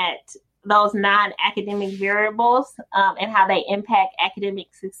looking at those non-academic variables and how they impact academic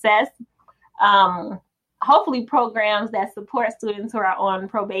success. Hopefully programs that support students who are on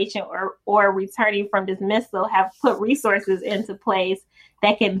probation or returning from dismissal have put resources into place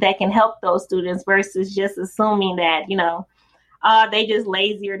that can help those students, versus just assuming that, they just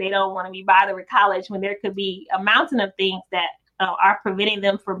lazy or they don't want to be bothered with college, when there could be a mountain of things that are preventing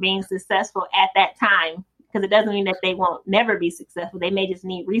them from being successful at that time. Because it doesn't mean that they won't never be successful. They may just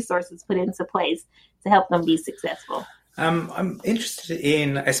need resources put into place to help them be successful. I'm interested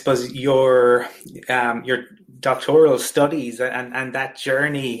in, I suppose, your doctoral studies and that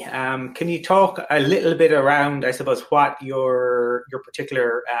journey. Can you talk a little bit around, I suppose, what your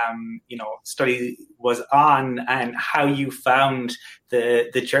particular study was on, and how you found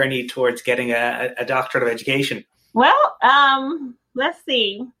the journey towards getting a doctorate of education? Well, let's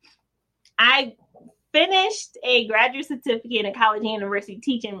see. I finished a graduate certificate in college and university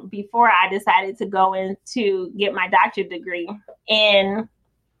teaching before I decided to go in to get my doctorate degree. And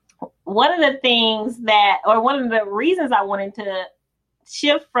one of the reasons I wanted to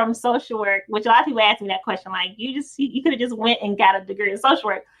shift from social work, which a lot of people ask me that question, like, you could have just went and got a degree in social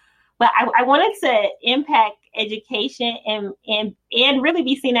work. But I wanted to impact education and really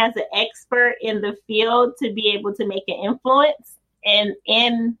be seen as an expert in the field, to be able to make an influence and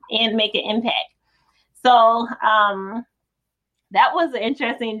make an impact. So that was an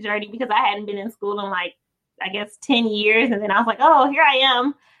interesting journey, because I hadn't been in school in 10 years. And then I was like, oh, here I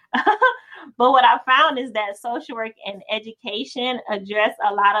am. But what I found is that social work and education address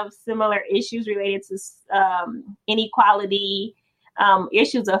a lot of similar issues related to inequality,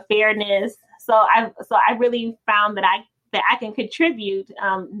 issues of fairness. So I really found that I can contribute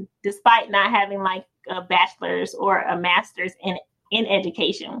despite not having like a bachelor's or a master's in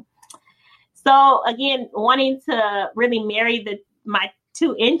education. So again, wanting to really marry my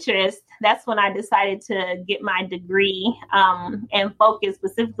two interests, that's when I decided to get my degree and focus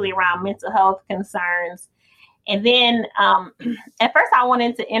specifically around mental health concerns. And then at first I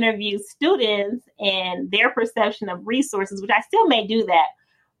wanted to interview students and their perception of resources, which I still may do that.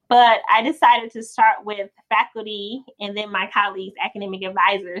 But I decided to start with faculty and then my colleagues, academic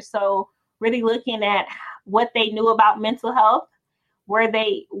advisors. So really looking at what they knew about mental health. Were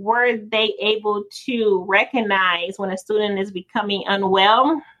they able to recognize when a student is becoming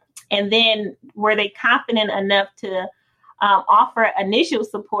unwell? And then were they confident enough to offer initial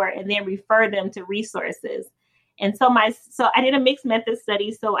support and then refer them to resources? And so I did a mixed method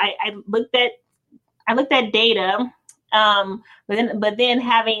study. So I looked at data, but then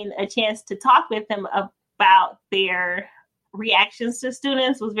having a chance to talk with them about their reactions to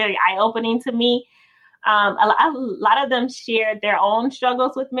students was very eye-opening to me. A lot of them shared their own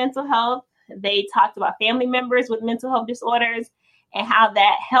struggles with mental health. They talked about family members with mental health disorders and how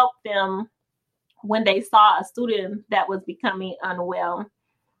that helped them when they saw a student that was becoming unwell.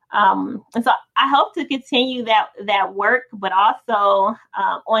 And so I hope to continue that work, but also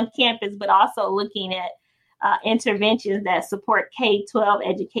on campus, but also looking at interventions that support K-12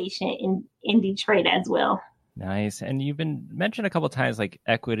 education in Detroit as well. Nice. And you've been mentioned a couple of times, like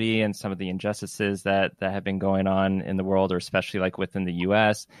equity and some of the injustices that have been going on in the world, or especially like within the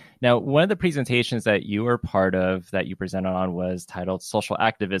U.S. Now, one of the presentations that you were part of that you presented on was titled Social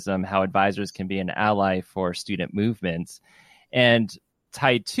Activism, How Advisors Can Be an Ally for Student Movements. And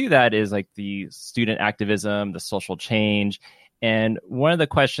tied to that is like the student activism, the social change. And one of the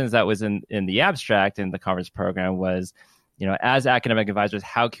questions that was in the abstract in the conference program was, as academic advisors,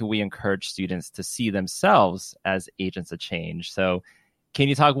 how can we encourage students to see themselves as agents of change? So can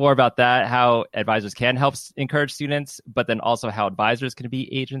you talk more about that, how advisors can help encourage students, but then also how advisors can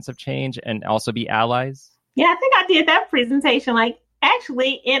be agents of change and also be allies? Yeah, I think I did that presentation, I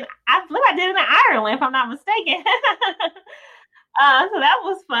believe I did it in Ireland, if I'm not mistaken. So that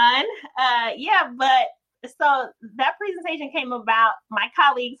was fun. But So that presentation came about my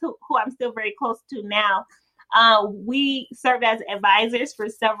colleagues who I'm still very close to now. We served as advisors for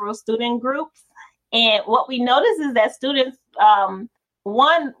several student groups. And what we noticed is that students,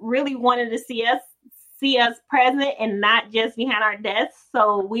 one, really wanted to see us present and not just behind our desks.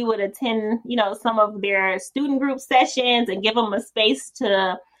 So we would attend, some of their student group sessions and give them a space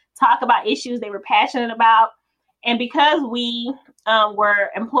to talk about issues they were passionate about. And because we were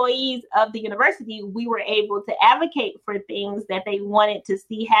employees of the university, we were able to advocate for things that they wanted to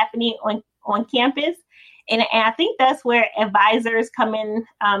see happening on campus. And I think that's where advisors come in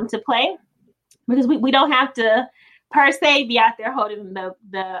to play, because we don't have to per se be out there holding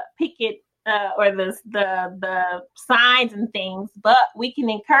the picket or the signs and things, but we can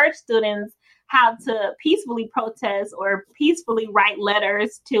encourage students how to peacefully protest or peacefully write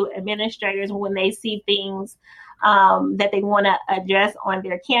letters to administrators when they see things that they want to address on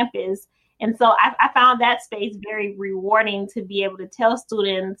their campus. And so I found that space very rewarding to be able to tell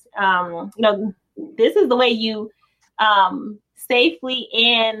students, this is the way you safely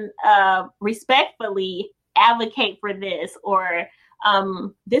and respectfully advocate for this, or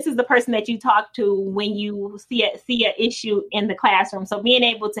this is the person that you talk to when you see an issue in the classroom. So being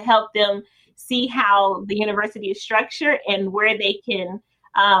able to help them see how the university is structured and where they can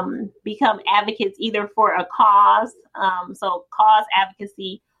become advocates either for a cause, so cause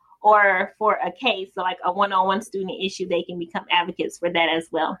advocacy, or for a case, so like a one-on-one student issue, they can become advocates for that as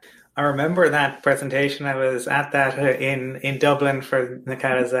well. I remember that presentation. I was at that in Dublin for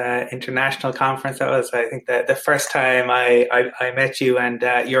NACADA's international conference. That was, I think, the first time I met you and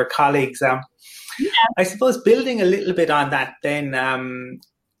your colleagues. I suppose building a little bit on that then,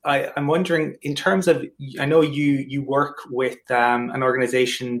 I'm wondering, in terms of, I know you work with an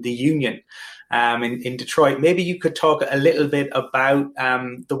organization, the Union, in Detroit. Maybe you could talk a little bit about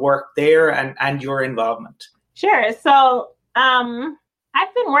the work there and your involvement. Sure. So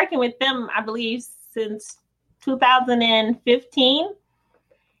I've been working with them, I believe, since 2015.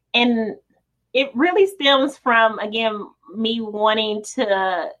 And it really stems from, again, me wanting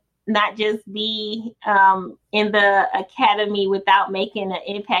to not just be in the academy without making an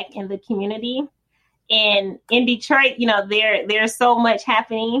impact in the community. And in Detroit, there's so much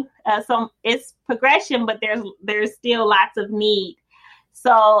happening. So it's progression, but there's still lots of need.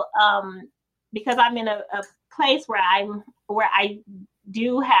 So because I'm in a place where I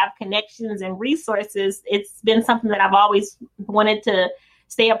do have connections and resources, it's been something that I've always wanted to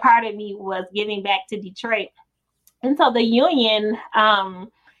stay a part of me, was giving back to Detroit. And so the Union,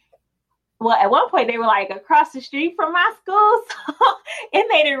 well, at one point they were like across the street from my school, so it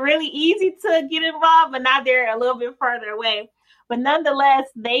made it really easy to get involved, but now they're a little bit further away. But nonetheless,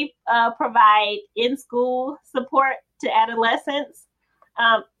 they provide in-school support to adolescents.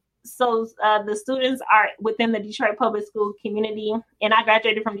 So the students are within the Detroit Public School community, and I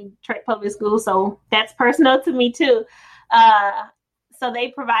graduated from Detroit Public School, so that's personal to me too. So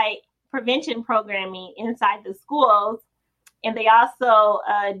they provide prevention programming inside the schools. And they also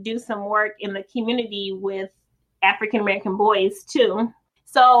do some work in the community with African-American boys, too.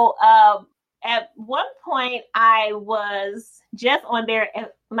 So at one point, I was just on their,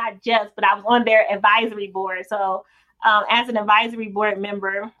 not just, but I was on their advisory board. So as an advisory board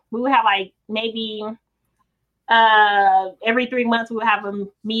member, we would have like maybe every 3 months, we would have a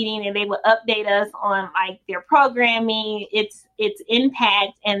meeting and they would update us on like their programming, its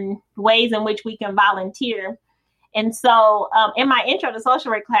impact, and ways in which we can volunteer. And so in my intro to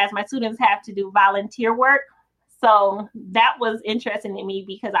social work class, my students have to do volunteer work. So that was interesting to me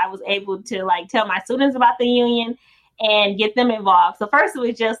because I was able to like tell my students about the Union and get them involved. So first it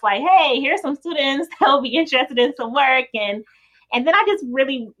was just like, hey, here's some students that will be interested in some work. And then I just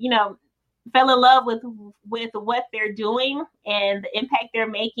really, fell in love with what they're doing and the impact they're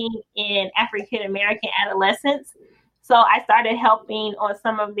making in African-American adolescents. So I started helping on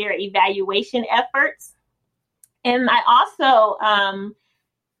some of their evaluation efforts. And I also,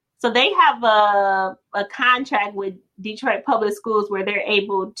 so they have a contract with Detroit Public Schools where they're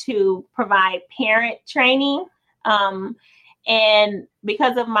able to provide parent training. And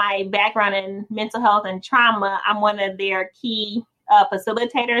because of my background in mental health and trauma, I'm one of their key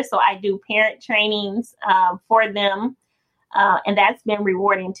facilitators. So I do parent trainings for them. And that's been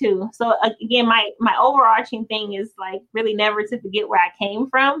rewarding too. So again, my overarching thing is like really never to forget where I came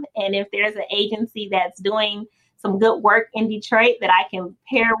from. And if there's an agency that's doing some good work in Detroit that I can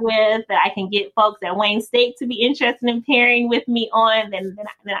pair with, that I can get folks at Wayne State to be interested in pairing with me on, then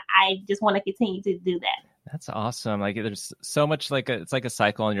I just want to continue to do that. That's awesome. Like there's so much it's like a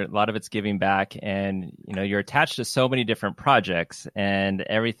cycle, and a lot of it's giving back, and you're attached to so many different projects, and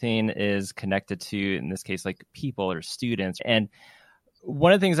everything is connected to, in this case, like people or students. And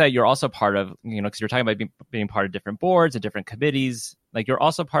one of the things that you're also part of, because you're talking about being part of different boards and different committees, like you're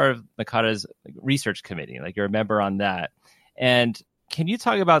also part of NACADA's research committee, like you're a member on that. And can you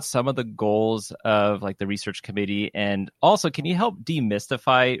talk about some of the goals of like the research committee? And also, can you help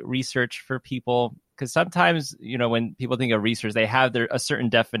demystify research for people? Because sometimes, when people think of research, they have a certain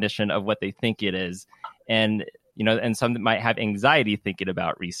definition of what they think it is. And, and some might have anxiety thinking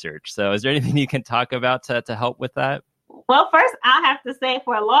about research. So is there anything you can talk about to help with that? Well, first, I have to say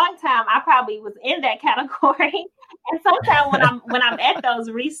for a long time, I probably was in that category. And sometimes when I'm at those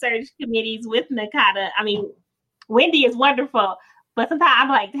research committees with NACADA, I mean, Wendy is wonderful. But sometimes I'm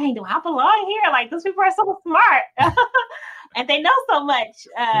like, dang, do I belong here? Like, those people are so smart. And they know so much.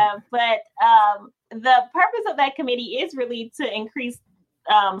 But the purpose of that committee is really to increase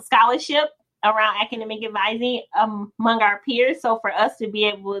scholarship around academic advising among our peers. So for us to be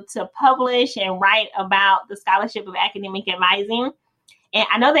able to publish and write about the scholarship of academic advising. And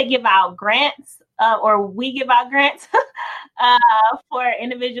I know they give out grants, or we give out grants for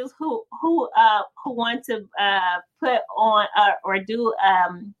individuals who want to put on or do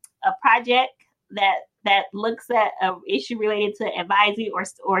a project that looks at an issue related to advising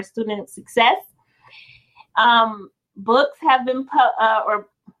or student success. Books have been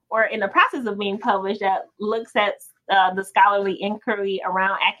or in the process of being published that looks at the scholarly inquiry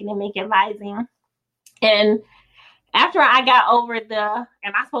around academic advising. And after I got over am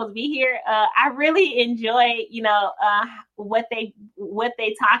I supposed to be here? I really enjoy, what they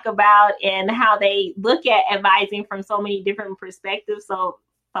talk about and how they look at advising from so many different perspectives. So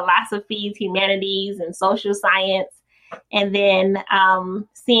philosophies, humanities, and social science, and then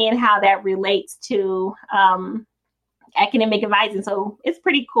seeing how that relates to academic advising. So it's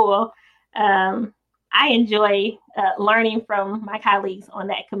pretty cool. I enjoy learning from my colleagues on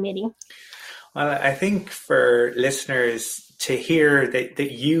that committee. Well, I think for listeners to hear that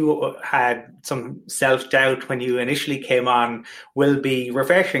you had some self-doubt when you initially came on will be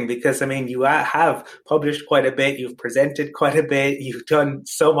refreshing, because, I mean, you have published quite a bit, you've presented quite a bit, you've done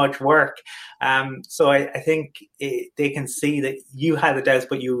so much work. So I think they can see that you had the doubts,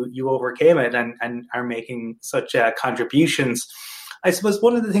 but you overcame it and are making such contributions. I suppose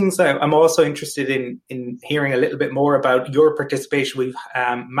one of the things that I'm also interested in hearing a little bit more about your participation.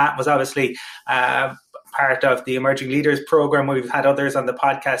 Matt was obviously part of the Emerging Leaders program. We've had others on the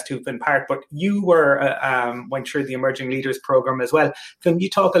podcast who've been part, but you went through the Emerging Leaders program as well. Can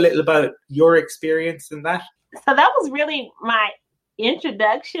you talk a little about your experience in that? So that was really my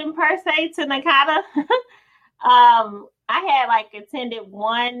introduction per se to NACADA. I had attended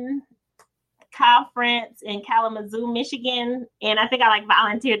one conference in Kalamazoo, Michigan, and I think I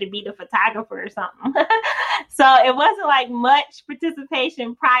volunteered to be the photographer or something. So it wasn't much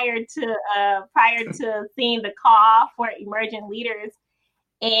participation prior to seeing the call for emerging leaders,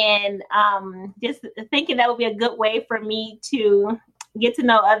 and just thinking that would be a good way for me to get to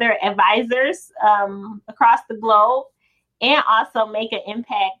know other advisors across the globe and also make an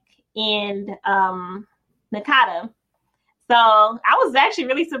impact in NACADA. So I was actually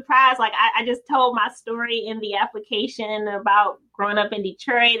really surprised. I just told my story in the application about growing up in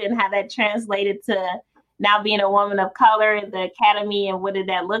Detroit and how that translated to now being a woman of color in the academy, and what did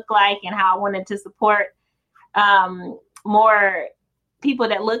that look like, and how I wanted to support more people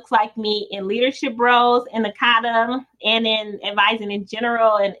that look like me in leadership roles in NACADA and in advising in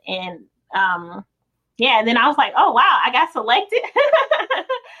general. And then I was like, oh, wow, I got selected.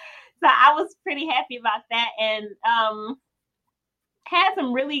 So I was pretty happy about that. And had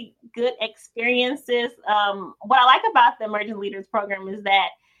some really good experiences. What I like about the Emerging Leaders program is that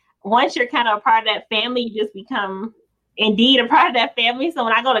once you're kind of a part of that family, you just become indeed a part of that family. So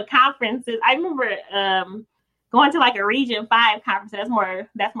when I go to conferences, I remember going to a Region 5 conference.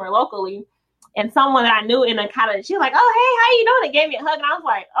 That's more locally. And someone that I knew in NACADA, she was like, oh, hey, how you doing? They gave me a hug. And I was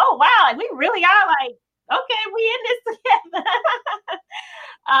like, oh, wow, we really are okay, we in this together.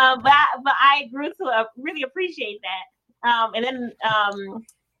 But I grew to really appreciate that. And then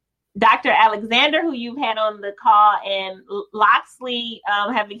Dr. Alexander, who you've had on the call, and Loxley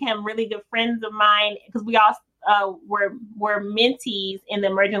have become really good friends of mine, because we all were mentees in the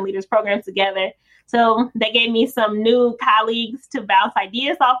Emerging Leaders program together. So they gave me some new colleagues to bounce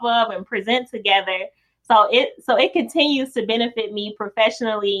ideas off of and present together. So it continues to benefit me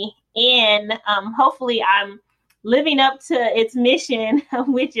professionally, and hopefully I'm living up to its mission,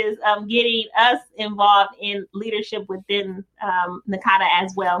 which is getting us involved in leadership within NACADA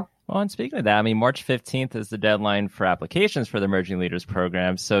as well. Well, and speaking of that, I mean, March 15th is the deadline for applications for the Emerging Leaders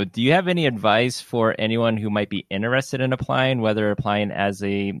Program. So do you have any advice for anyone who might be interested in applying, whether applying as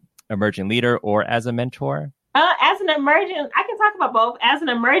a emerging leader or as a mentor? As an emerging, I can talk about both. As an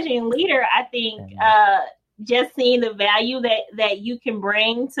emerging leader, I think just seeing the value that you can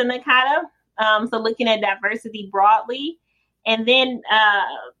bring to NACADA. So looking at diversity broadly, and then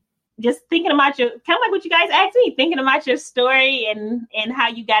just thinking about your, kind of like what you guys asked me, thinking about your story and how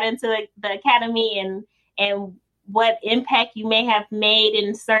you got into the academy and what impact you may have made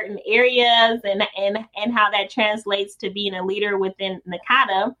in certain areas and how that translates to being a leader within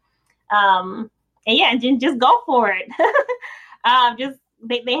NACADA. And just go for it.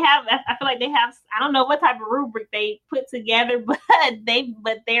 They have, I feel like they have, I don't know what type of rubric they put together, but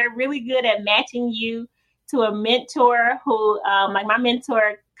they're really good at matching you to a mentor who, like my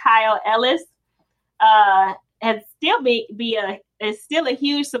mentor, Kyle Ellis, has still is still a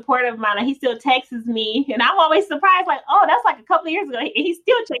huge supporter of mine. He still texts me, and I'm always surprised, like, oh, that's like a couple of years ago. He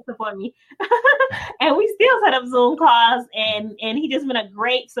still checks up on me, and we still set up Zoom calls, and he just been a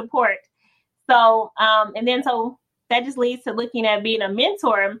great support. So, so that just leads to looking at being a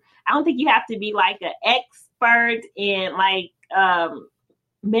mentor. I don't think you have to be like an expert in like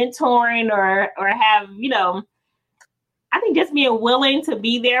mentoring or have, I think just being willing to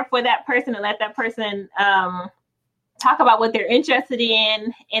be there for that person and let that person talk about what they're interested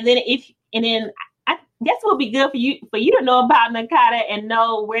in. And then I guess it would be good for you to know about NACADA and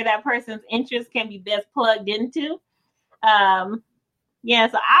know where that person's interest can be best plugged into. So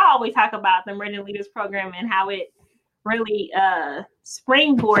I always talk about the Emerging Leaders Program and how it really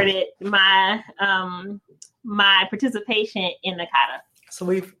springboarded my my participation in NACADA. So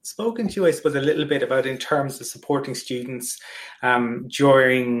we've spoken to you, I suppose, a little bit about in terms of supporting students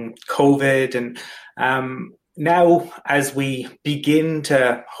during COVID. And now as we begin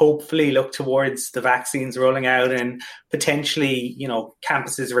to hopefully look towards the vaccines rolling out and potentially,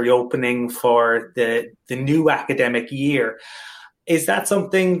 campuses reopening for the new academic year, is that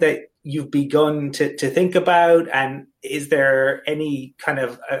something that you've begun to think about? And is there any kind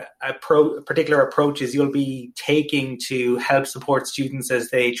of particular approaches you'll be taking to help support students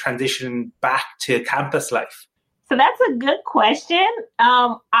as they transition back to campus life? So that's a good question.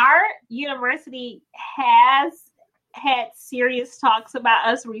 Our university has had serious talks about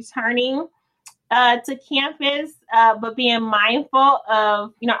us returning to campus, but being mindful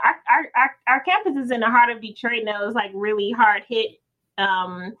of, our campus is in the heart of Detroit now. It's like really hard hit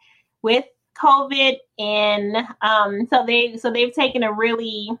with COVID, and so they've taken a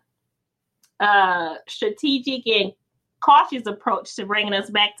really strategic and cautious approach to bringing us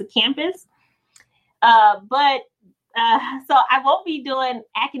back to campus. But so I won't be doing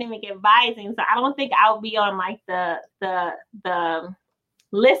academic advising, so I don't think I'll be on like the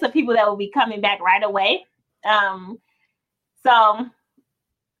list of people that will be coming back right away. So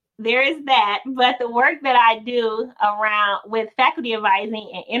there is that, but the work that I do around with faculty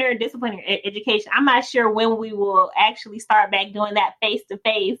advising and interdisciplinary education, I'm not sure when we will actually start back doing that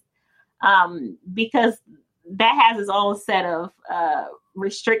face-to-face, because that has its own set of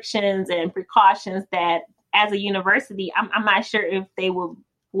restrictions and precautions that as a university, I'm not sure if they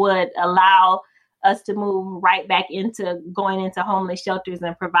would allow us to move right back into going into homeless shelters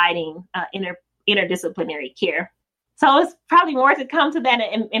and providing interdisciplinary care. So it's probably more to come to that,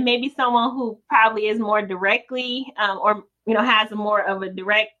 and maybe someone who probably is more directly or has more of a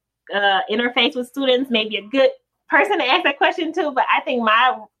direct interface with students, maybe a good person to ask that question to. But I think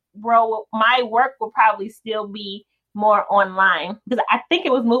my work will probably still be more online, because I think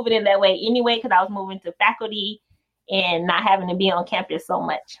it was moving in that way anyway, because I was moving to faculty and not having to be on campus so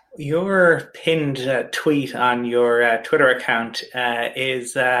much. Your pinned tweet on your Twitter account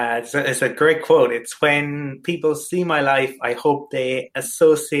is a great quote. It's, "When people see my life, I hope they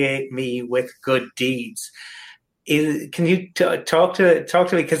associate me with good deeds." Can you talk to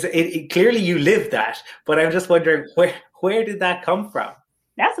me? Because clearly you live that, but I'm just wondering where did that come from?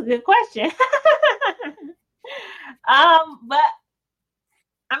 That's a good question. But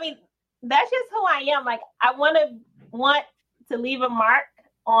I mean, that's just who I am. Like, I want to leave a mark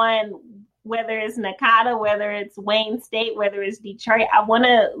on whether it's NACADA, whether it's Wayne State, whether it's Detroit. I want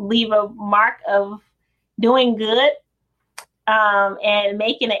to leave a mark of doing good and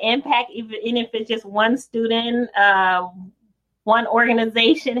making an impact, even if it's just one student, one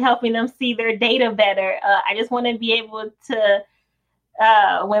organization, helping them see their data better. I just want to be able to,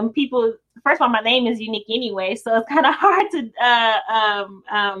 when people, first of all, my name is unique anyway, so it's kind of hard to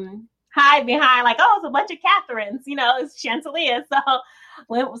hide behind like, oh, it's a bunch of Catherines, it's Chantelia. So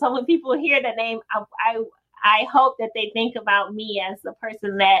when people hear that name, I hope that they think about me as the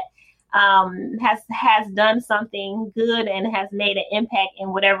person that has done something good and has made an impact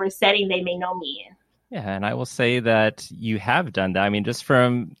in whatever setting they may know me in. Yeah, and I will say that you have done that. I mean, just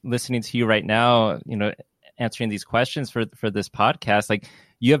from listening to you right now, answering these questions for this podcast, like,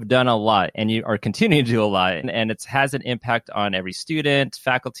 you have done a lot and you are continuing to do a lot, and it has an impact on every student,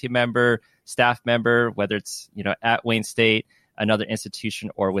 faculty member, staff member, whether it's, at Wayne State, another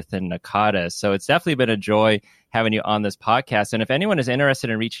institution, or within NACADA. So it's definitely been a joy having you on this podcast. And if anyone is interested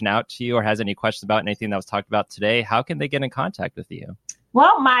in reaching out to you or has any questions about anything that was talked about today, how can they get in contact with you?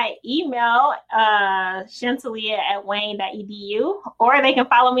 Well, my email, shantalia@wayne.edu, or they can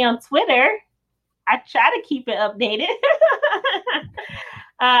follow me on Twitter. I try to keep it updated.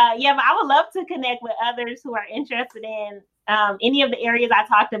 But I would love to connect with others who are interested in any of the areas I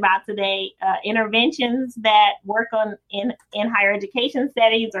talked about today, interventions that work on in higher education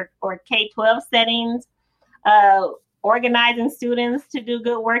settings or K-12 settings, organizing students to do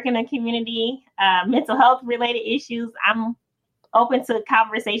good work in the community, mental health related issues. I'm open to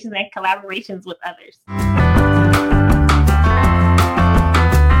conversations and collaborations with others.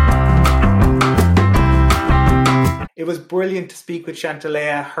 It was brilliant to speak with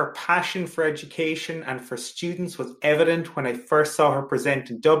Shantalia. Her passion for education and for students was evident when I first saw her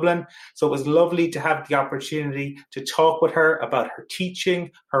present in Dublin. So it was lovely to have the opportunity to talk with her about her teaching,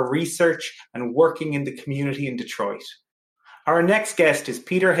 her research, and working in the community in Detroit. Our next guest is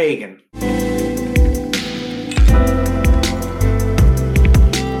Peter Hagan.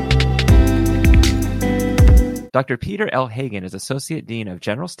 Dr. Peter L. Hagan is Associate Dean of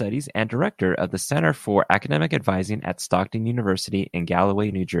General Studies and Director of the Center for Academic Advising at Stockton University in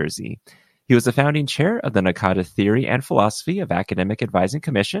Galloway, New Jersey. He was the founding chair of the NACADA Theory and Philosophy of Academic Advising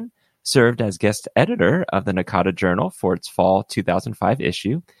Commission, served as guest editor of the NACADA Journal for its fall 2005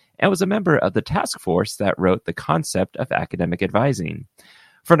 issue, and was a member of the task force that wrote the concept of academic advising.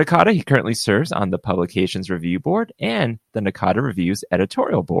 For NACADA, he currently serves on the Publications Review Board and the NACADA Review's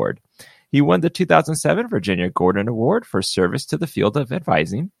editorial board. He won the 2007 Virginia Gordon Award for service to the field of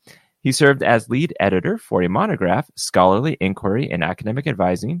advising. He served as lead editor for a monograph, Scholarly Inquiry in Academic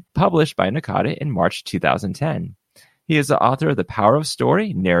Advising, published by NACADA in March 2010. He is the author of The Power of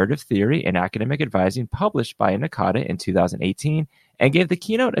Story, Narrative Theory in Academic Advising, published by NACADA in 2018, and gave the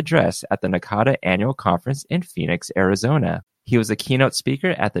keynote address at the NACADA Annual Conference in Phoenix, Arizona. He was a keynote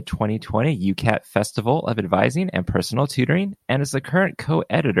speaker at the 2020 UCAT Festival of Advising and Personal Tutoring and is the current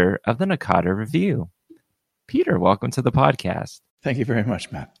co-editor of the NACADA Review. Peter, welcome to the podcast. Thank you very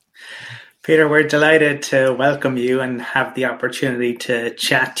much, Matt. Peter, we're delighted to welcome you and have the opportunity to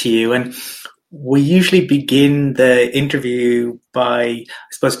chat to you. And we usually begin the interview by, I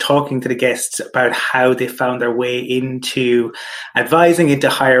suppose, talking to the guests about how they found their way into advising, into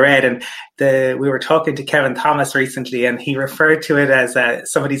higher ed. And we were talking to Kevin Thomas recently, and he referred to it as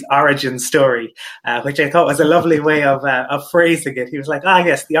somebody's origin story, which I thought was a lovely way of phrasing it. He was like,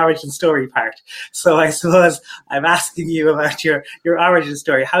 yes, the origin story part. So I suppose I'm asking you about your origin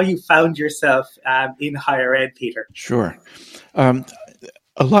story, how you found yourself in higher ed, Peter. Sure.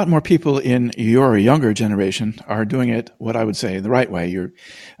 A lot more people in your younger generation are doing it, what I would say, the right way. There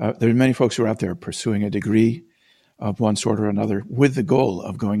are many folks who are out there pursuing a degree of one sort or another with the goal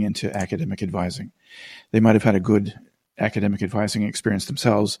of going into academic advising. They might have had a good academic advising experience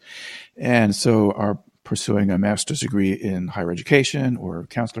themselves, and so are pursuing a master's degree in higher education or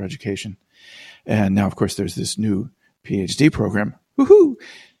counselor education. And now, of course, there's this new PhD program,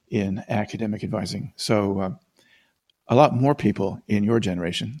 in academic advising. So a lot more people in your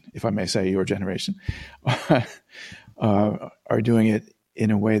generation, if I may say your generation, are doing it in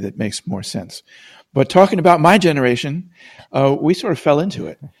a way that makes more sense. But talking about my generation, we sort of fell into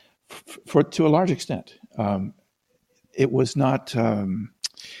it to a large extent. It was not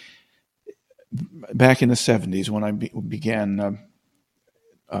back in the 70s when I began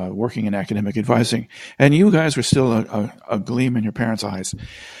working in academic advising, and you guys were still a gleam in your parents' eyes.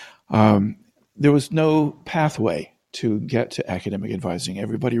 There was no pathway to get to academic advising.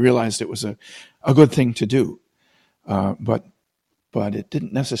 Everybody realized it was a good thing to do, but it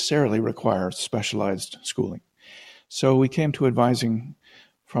didn't necessarily require specialized schooling. So we came to advising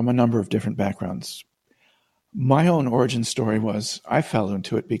from a number of different backgrounds. My own origin story was I fell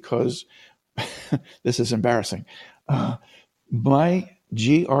into it because, this is embarrassing, my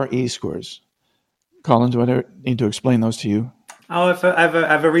GRE scores. Colin, do I need to explain those to you? Oh, I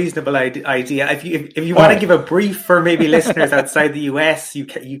have a reasonable idea. If you want to give a brief for maybe listeners outside the US, you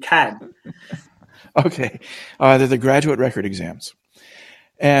can. Okay. They're the graduate record exams.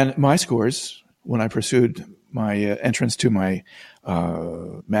 And my scores, when I pursued my entrance to my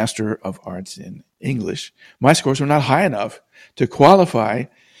Master of Arts in English, my scores were not high enough to qualify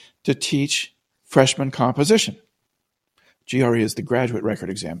to teach freshman composition. GRE is the graduate record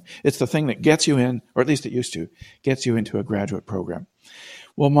exam. It's the thing that gets you in, or at least it used to, gets you into a graduate program.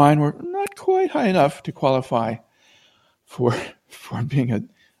 Well, mine were not quite high enough to qualify for being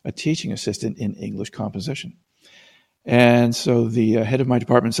a teaching assistant in English composition. And so the head of my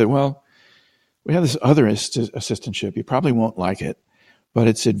department said, well, we have this other assistantship. You probably won't like it, but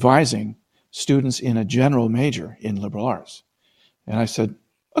it's advising students in a general major in liberal arts. And I said,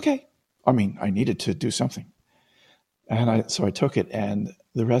 okay. I mean, I needed to do something. And so I took it, and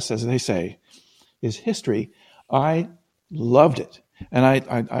the rest, as they say, is history. I loved it. And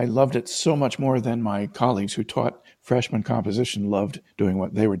I loved it so much more than my colleagues who taught freshman composition loved doing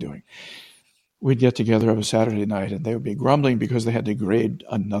what they were doing. We'd get together of a Saturday night, and they would be grumbling because they had to grade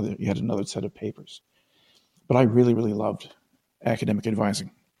yet another set of papers. But I really, really loved academic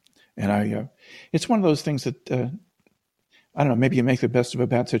advising. And it's one of those things that, I don't know, maybe you make the best of a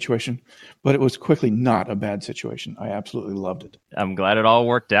bad situation, but it was quickly not a bad situation. I absolutely loved it. I'm glad it all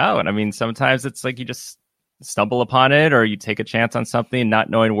worked out. I mean, sometimes it's like you just stumble upon it, or you take a chance on something not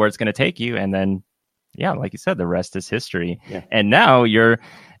knowing where it's going to take you. And then, yeah, like you said, the rest is history. Yeah. And now you're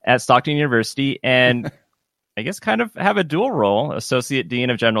at Stockton University and I guess kind of have a dual role, Associate Dean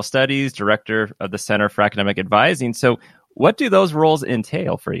of General Studies, Director of the Center for Academic Advising. So what do those roles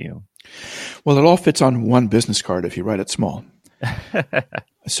entail for you? Well, it all fits on one business card if you write it small.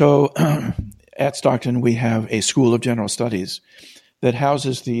 So at Stockton, we have a School of General Studies that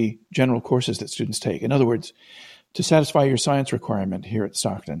houses the general courses that students take. In other words, to satisfy your science requirement here at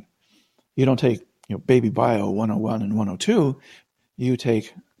Stockton, you don't take Baby Bio 101 and 102. You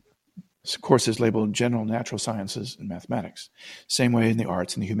take courses labeled General Natural Sciences and Mathematics. Same way in the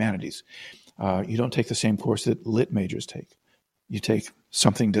arts and the humanities. You don't take the same course that lit majors take. You take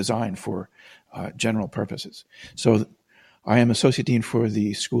something designed for general purposes. So I am Associate Dean for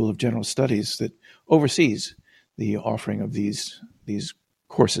the School of General Studies that oversees the offering of these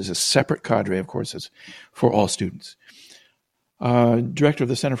courses, a separate cadre of courses for all students. Director of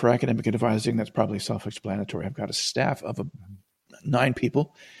the Center for Academic Advising, that's probably self-explanatory. I've got a staff of 9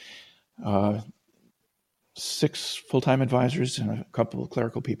 people, 6 full-time advisors and a couple of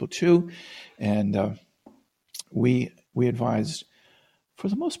clerical people too. And we advise, for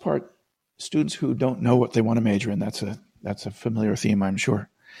the most part, students who don't know what they want to major in. That's a familiar theme, I'm sure.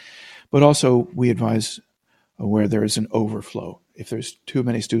 But also we advise where there is an overflow. If there's too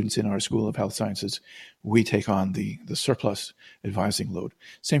many students in our School of Health Sciences, we take on the surplus advising load.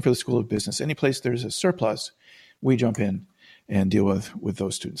 Same for the School of Business. Any place there's a surplus, we jump in and deal with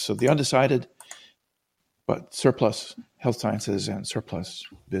those students. So the undecided, but surplus health sciences and surplus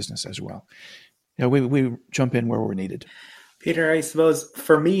business as well. We jump in where we're needed. Peter, I suppose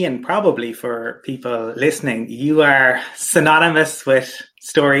for me and probably for people listening, you are synonymous with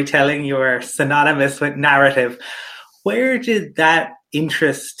storytelling. You are synonymous with narrative. Where did that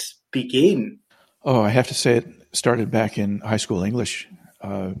interest begin? Oh, I have to say it started back in high school English.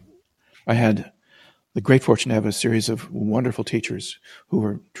 I had the great fortune to have a series of wonderful teachers who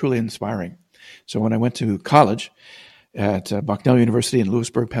were truly inspiring. So when I went to college at Bucknell University in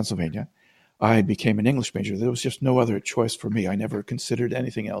Lewisburg, Pennsylvania, I became an English major. There was just no other choice for me. I never considered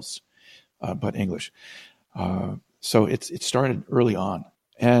anything else but English. So it started early on.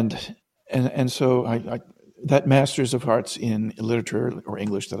 And so I that Master's of Arts in Literature or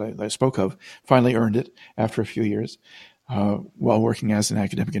English that I spoke of, finally earned it after a few years while working as an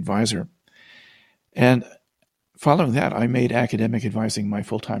academic advisor. And following that, I made academic advising my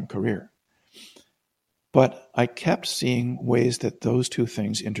full-time career. But I kept seeing ways that those two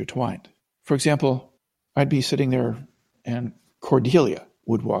things intertwined. For example, I'd be sitting there and Cordelia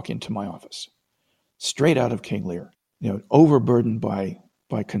would walk into my office, straight out of King Lear, overburdened by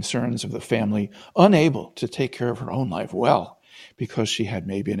concerns of the family, unable to take care of her own life well because she had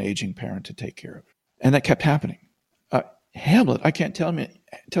maybe an aging parent to take care of. And that kept happening. Hamlet, I can't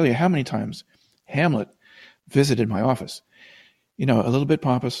tell you how many times Hamlet visited my office. A little bit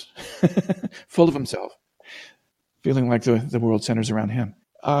pompous, full of himself, feeling like the world centers around him.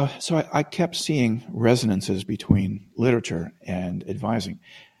 So I kept seeing resonances between literature and advising.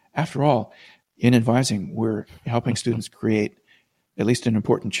 After all, in advising, we're helping students create at least an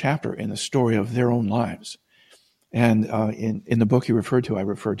important chapter in the story of their own lives. And in the book you referred to, I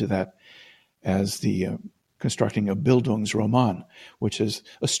referred to that as the constructing a Bildungsroman, which is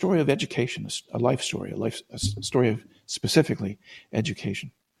a story of education, a life story, a story of specifically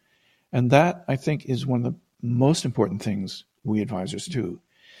education. And that, I think, is one of the most important things we advisors do,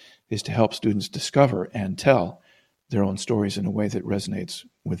 is to help students discover and tell their own stories in a way that resonates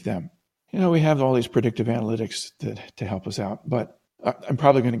with them. We have all these predictive analytics to help us out, but I'm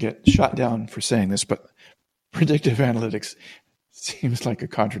probably going to get shot down for saying this, but predictive analytics seems like a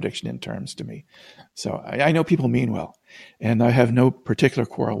contradiction in terms to me. So I know people mean well, and I have no particular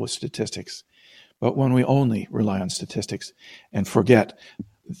quarrel with statistics. But when we only rely on statistics and forget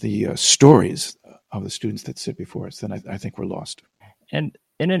the stories of the students that sit before us, then I think we're lost. And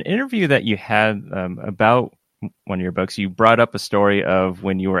in an interview that you had about one of your books, you brought up a story of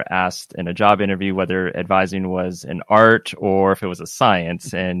when you were asked in a job interview whether advising was an art or if it was a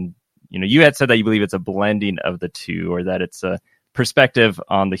science. And, you had said that you believe it's a blending of the two, or that it's a perspective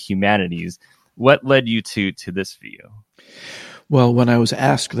on the humanities. What led you to this view? Well, when I was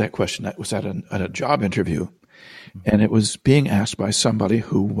asked that question, that was at a job interview, and it was being asked by somebody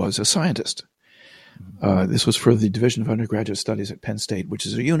who was a scientist. This was for the Division of Undergraduate Studies at Penn State, which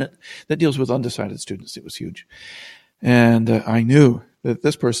is a unit that deals with undecided students. It was huge. And I knew that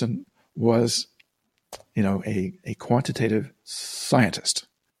this person was, a quantitative scientist.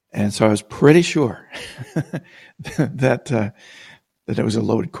 And so I was pretty sure that it was a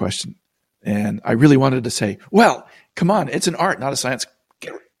loaded question. And I really wanted to say, well, come on, it's an art, not a science.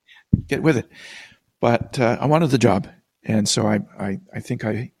 Get with it. But I wanted the job. And so I think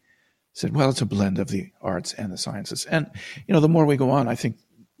I said, well, it's a blend of the arts and the sciences. And, the more we go on, I think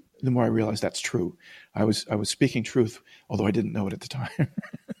the more I realize that's true. I was speaking truth, although I didn't know it at the time.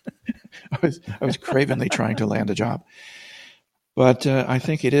 I was cravenly trying to land a job. But I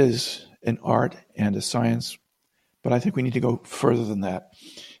think it is an art and a science. But I think we need to go further than that.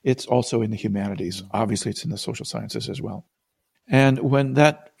 It's also in the humanities. Obviously, it's in the social sciences as well. And when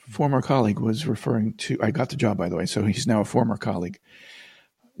that former colleague was referring to, I got the job, by the way, so he's now a former colleague.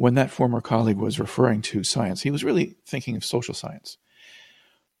 When that former colleague was referring to science, he was really thinking of social science.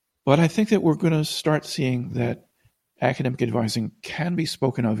 But I think that we're going to start seeing that academic advising can be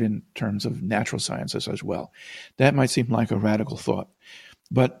spoken of in terms of natural sciences as well. That might seem like a radical thought.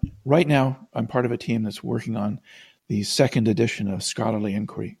 But right now, I'm part of a team that's working on the second edition of Scholarly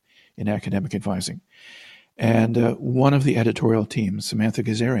Inquiry in Academic Advising. And one of the editorial teams, Samantha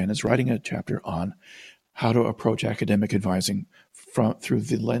Gazarian, is writing a chapter on how to approach academic advising through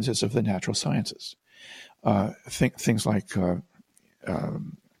the lenses of the natural sciences. Things like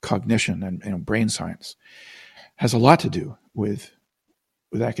cognition and brain science has a lot to do with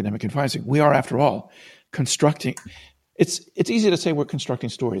academic advising. We are, after all, constructing. It's easy to say we're constructing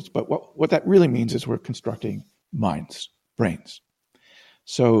stories, but what that really means is we're constructing minds, brains.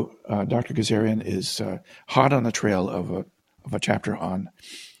 So Dr. Gazarian is hot on the trail of a chapter on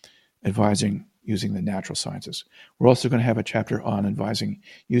advising using the natural sciences. We're also going to have a chapter on advising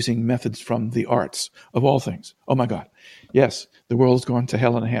using methods from the arts, of all things. Oh my God. Yes, the world's gone to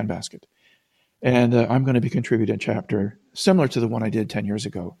hell in a handbasket. And I'm going to be contributing a chapter similar to the one I did 10 years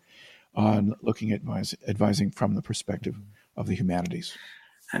ago on looking at advising from the perspective of the humanities.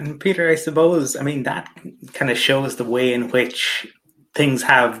 And Peter, I suppose, that kind of shows the way in which things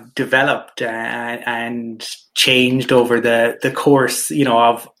have developed and changed over the course,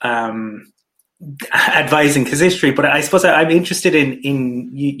 of advising history. But I suppose I'm interested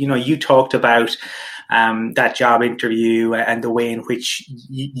in you talked about that job interview and the way in which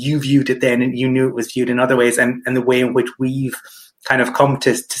you viewed it then, and you knew it was viewed in other ways, and the way in which we've kind of come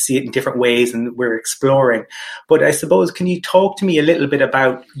to see it in different ways and we're exploring. But I suppose, can you talk to me a little bit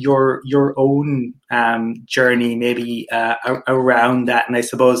about your own journey maybe around that, and I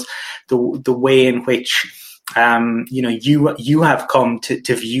suppose the way in which you have come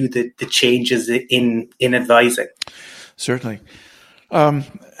to view the changes in advising? Certainly.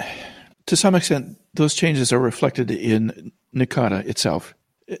 To some extent, those changes are reflected in NACADA itself.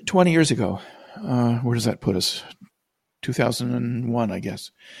 20 years ago, where does that put us? 2001, I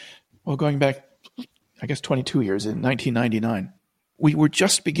guess. Well, going back, 22 years, in 1999, we were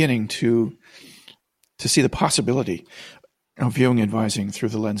just beginning to see the possibility of viewing advising through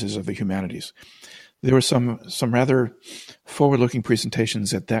the lenses of the humanities. There were some rather forward-looking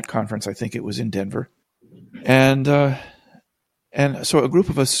presentations at that conference. I think it was in Denver. And so a group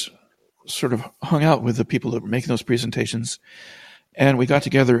of us sort of hung out with the people that were making those presentations, and we got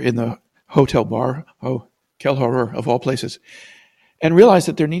together in the hotel bar, Kel Horror of all places, and realized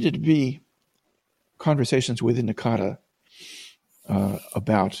that there needed to be conversations within NACADA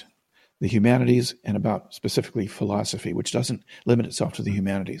about the humanities and about specifically philosophy, which doesn't limit itself to the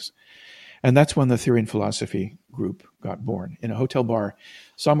humanities. And that's when the Theory and Philosophy group got born, in a hotel bar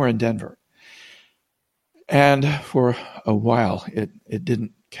somewhere in Denver. And for a while, it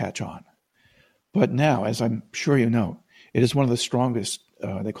didn't catch on. But now, as I'm sure you know, it is one of the strongest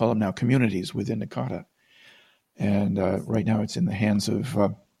they call them now communities within NACADA. And right now it's in the hands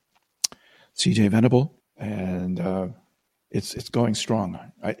of C.J. Venable, and it's going strong.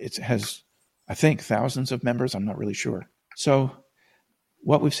 It has, I think, thousands of members. I'm not really sure. So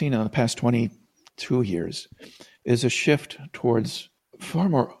what we've seen in the past 22 years is a shift towards far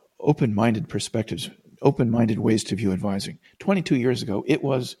more open-minded perspectives, open-minded ways to view advising. 22 years ago, it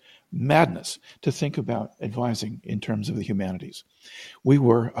was madness to think about advising in terms of the humanities. We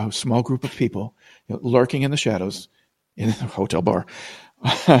were a small group of people lurking in the shadows in a hotel bar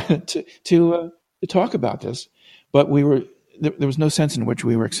to talk about this, but there was no sense in which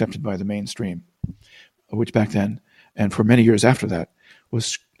we were accepted by the mainstream, which back then, and for many years after that,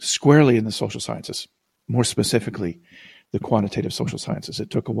 was squarely in the social sciences, more specifically the quantitative social sciences. It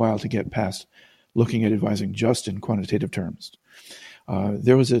took a while to get past looking at advising just in quantitative terms.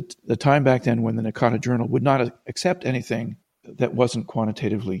 There was a time back then when the NACADA Journal would not accept anything that wasn't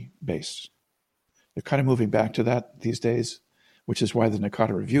quantitatively based. They're kind of moving back to that these days, which is why the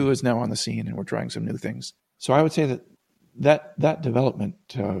NACADA Review is now on the scene and we're trying some new things. So I would say that development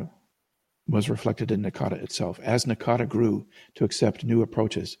was reflected in NACADA itself. As NACADA grew to accept new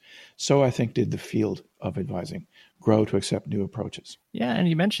approaches, so I think did the field of advising grow to accept new approaches. Yeah, and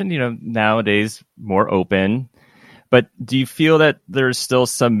you mentioned, nowadays more open, but do you feel that there's still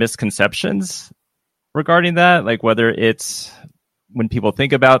some misconceptions regarding that? Like whether it's when people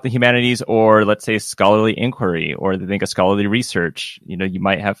think about the humanities or let's say scholarly inquiry or they think of scholarly research, you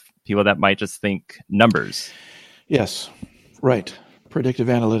might have people that might just think numbers. Yes, right. Predictive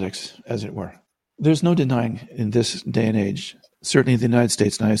analytics, as it were. There's no denying in this day and age, certainly in the United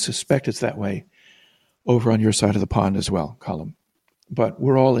States, and I suspect it's that way over on your side of the pond as well, Colm. But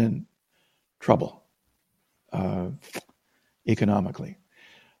we're all in trouble economically.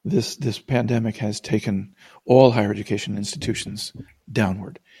 This pandemic has taken all higher education institutions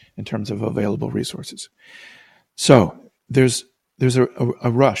downward in terms of available resources. So there's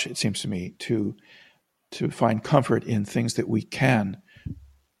a rush, it seems to me, to find comfort in things that we can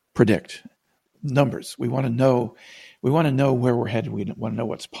predict. Numbers. We want to know where we're headed. We want to know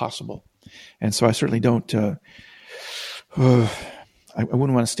what's possible. And so I certainly don't I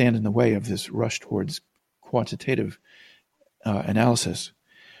wouldn't want to stand in the way of this rush towards quantitative analysis,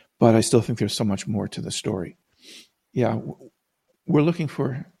 but I still think there's so much more to the story. Yeah, we're looking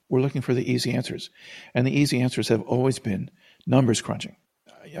for the easy answers, and the easy answers have always been numbers crunching.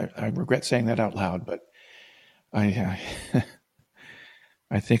 I regret saying that out loud, but I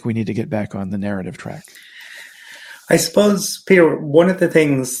think we need to get back on the narrative track. I suppose, Peter, one of the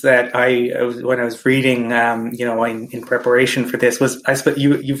things that when I was reading, in preparation for this was, I suppose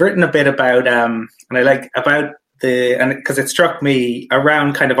you've written a bit about, and I like about because it struck me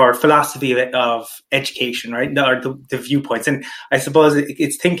around kind of our philosophy of education, right? Or the viewpoints. And I suppose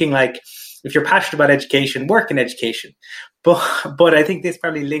it's thinking like, if you're passionate about education, work in education. But I think this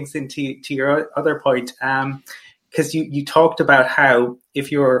probably links into your other point, because you talked about how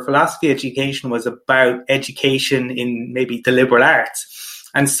if your philosophy education was about education in maybe the liberal arts,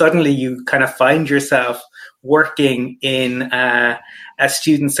 and suddenly you kind of find yourself working in a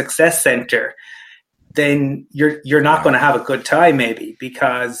student success center, then you're not going to have a good time, maybe,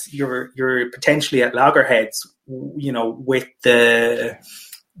 because you're potentially at loggerheads, with the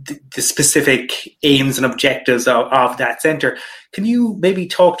specific aims and objectives of that center. Can you maybe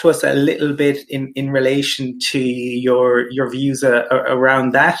talk to us a little bit in relation to your views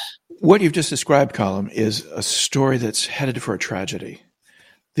around that? What you've just described, Colm, is a story that's headed for a tragedy.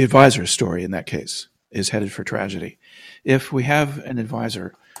 The advisor's story, in that case, is headed for tragedy. If we have an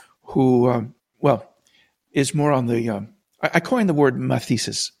advisor who, is more on the, I coined the word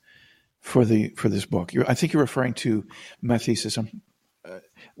mathesis for this book. I think you're referring to mathesis,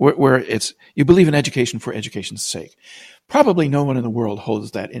 where it's you believe in education for education's sake. Probably no one in the world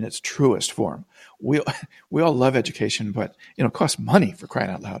holds that in its truest form. We all love education, but it costs money, for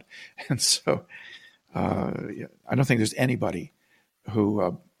crying out loud. And so I don't think there's anybody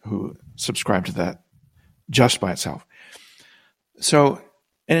who subscribed to that just by itself. So,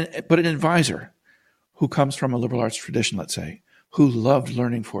 but an advisor who comes from a liberal arts tradition, let's say, who loved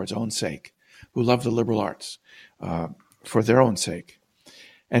learning for its own sake, who loved the liberal arts for their own sake,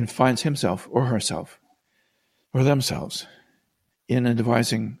 and finds himself or herself or themselves in an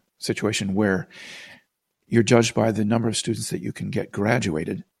advising situation where you're judged by the number of students that you can get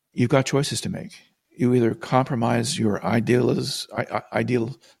graduated, you've got choices to make. You either compromise your idealism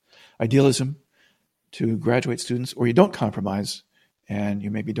to graduate students, or you don't compromise and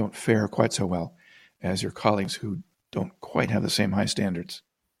you maybe don't fare quite so well as your colleagues who don't quite have the same high standards.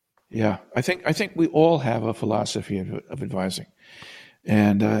 Yeah, I think we all have a philosophy of advising.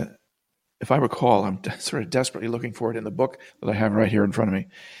 And if I recall, I'm sort of desperately looking for it in the book that I have right here in front of me.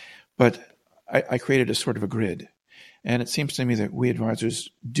 But I created a sort of a grid. And it seems to me that we advisors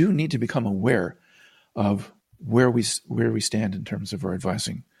do need to become aware of where we stand in terms of our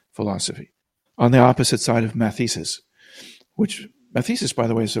advising philosophy. On the opposite side of mathesis, which mathesis, by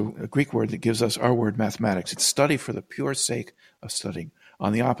the way, is a Greek word that gives us our word mathematics. It's study for the pure sake of studying.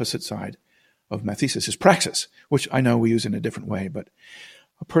 On the opposite side of mathesis is praxis, which I know we use in a different way, but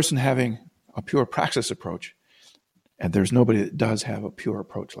a person having a pure praxis approach, and there's nobody that does have a pure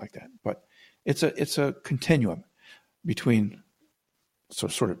approach like that, but it's a continuum between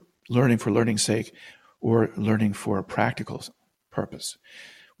sort of learning for learning's sake or learning for a practical purpose.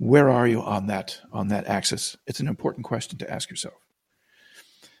 Where are you on that axis? It's an important question to ask yourself.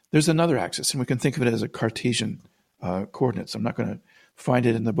 There's another axis, and we can think of it as a Cartesian coordinates. I'm not going to find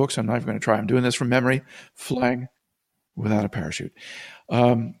it in the books. I'm not even going to try. I'm doing this from memory, flying without a parachute.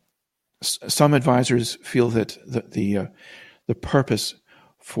 Some advisors feel that the purpose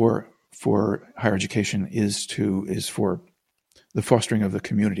for higher education is for the fostering of the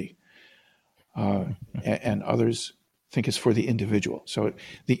community, and others think it's for the individual. So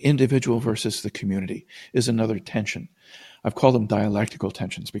the individual versus the community is another tension. I've called them dialectical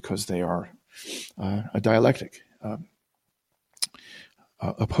tensions because they are a dialectic,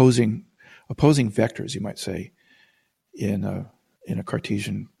 opposing vectors, you might say, in a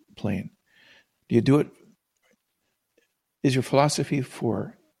Cartesian plane. Do you do it? Is your philosophy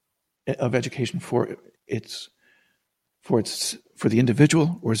of education for the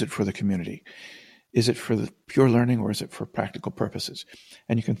individual, or is it for the community? Is it for the pure learning, or is it for practical purposes?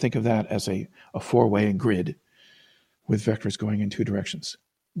 And you can think of that as a four-way grid with vectors going in two directions.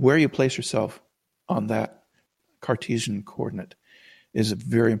 Where you place yourself on that Cartesian coordinate is a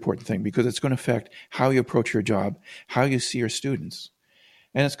very important thing, because it's going to affect how you approach your job, how you see your students,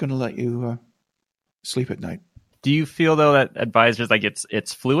 and it's going to let you sleep at night. Do you feel, though, that advisors, like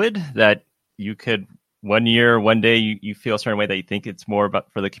it's fluid, that you could one day you feel a certain way that you think it's more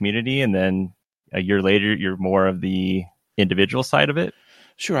about for the community, and then a year later you're more of the individual side of it?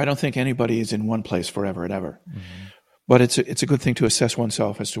 Sure. I don't think anybody is in one place forever and ever. Mm-hmm. But it's a good thing to assess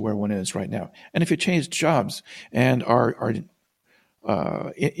oneself as to where one is right now. And if you change jobs and are in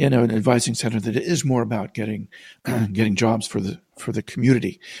an advising center that is more about getting jobs for the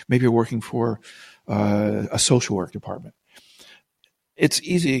community, maybe you're working for a social work department, it's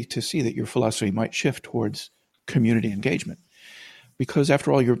easy to see that your philosophy might shift towards community engagement, because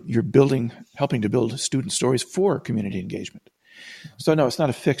after all, you're helping to build student stories for community engagement. So no, it's not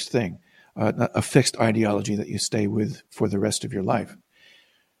a fixed thing. Not a fixed ideology that you stay with for the rest of your life.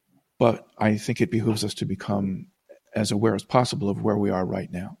 But I think it behooves us to become as aware as possible of where we are right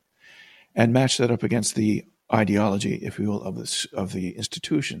now, and match that up against the ideology, if you will, of the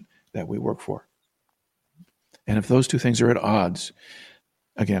institution that we work for. And if those two things are at odds,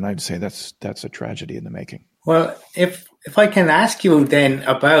 again, I'd say that's a tragedy in the making. Well, if I can ask you then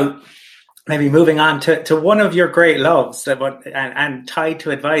about maybe moving on to one of your great loves and tied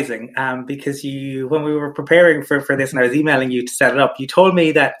to advising, because when we were preparing for this and I was emailing you to set it up, you told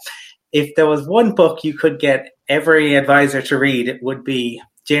me that if there was one book you could get every advisor to read, it would be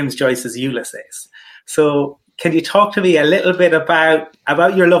James Joyce's Ulysses. So can you talk to me a little bit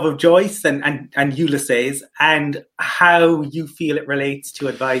about your love of Joyce and Ulysses, and how you feel it relates to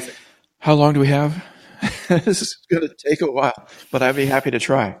advising? How long do we have? This is going to take a while, but I'd be happy to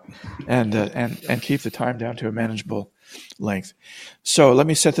try and keep the time down to a manageable length. So let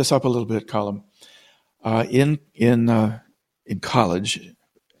me set this up a little bit, Colin. In college,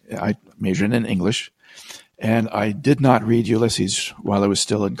 I majored in English, and I did not read Ulysses while I was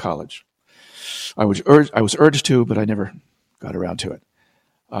still in college. I was urged to, but I never got around to it.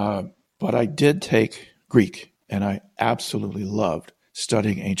 But I did take Greek, and I absolutely loved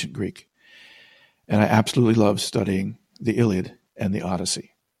studying ancient Greek. And I absolutely loved studying the Iliad and the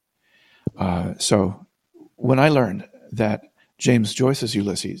Odyssey. So when I learned that James Joyce's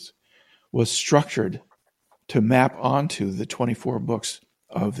Ulysses was structured to map onto the 24 books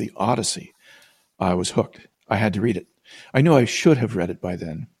of the Odyssey, I was hooked. I had to read it. I knew I should have read it by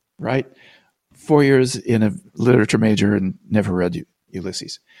then, right? 4 years in a literature major and never read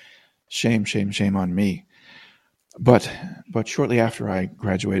Ulysses. Shame, shame, shame on me. But shortly after I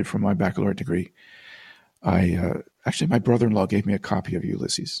graduated from my baccalaureate degree, actually my brother-in-law gave me a copy of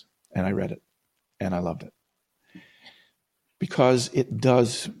Ulysses, and I read it, and I loved it, because it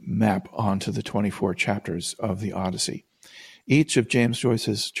does map onto the 24 chapters of the Odyssey. Each of James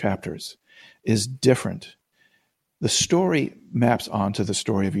Joyce's chapters is different. The story maps onto the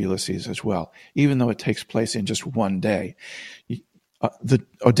story of Ulysses as well, even though it takes place in just one day. The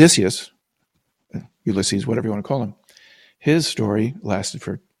Odysseus, Ulysses, whatever you want to call him, his story lasted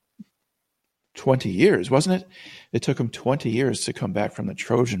for 20 years, wasn't it? It took him 20 years to come back from the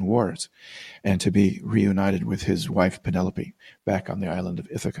Trojan Wars and to be reunited with his wife Penelope back on the island of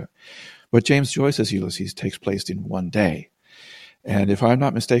Ithaca. But James Joyce's Ulysses takes place in one day. And if I'm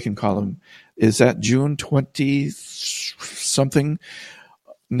not mistaken, Colin, is that June 20-something,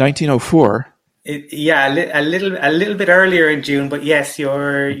 1904? A little bit earlier in June, but yes,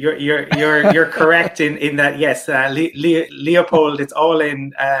 you're correct in that. Yes, Leopold. It's all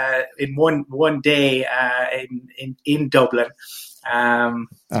in one day in Dublin, and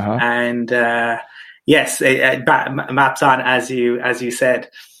yes, it maps on as you said.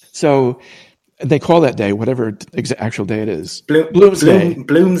 So they call that day, whatever actual day it is, Bloomsday.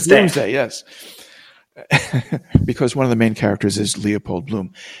 Bloomsday, yes. Because one of the main characters is Leopold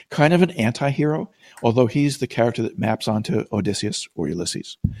Bloom, kind of an anti-hero, although he's the character that maps onto Odysseus or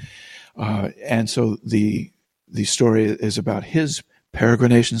Ulysses. And so the story is about his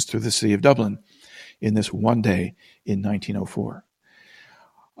peregrinations through the city of Dublin in this one day in 1904.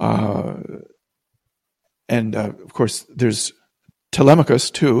 And of course, there's Telemachus,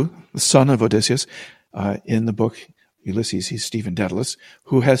 too, the son of Odysseus, in the book Ulysses. He's Stephen Dedalus,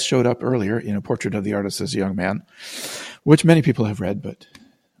 who has showed up earlier in A Portrait of the Artist as a Young Man, which many people have read, but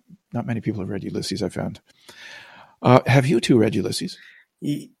not many people have read Ulysses, I found. Have you two read Ulysses?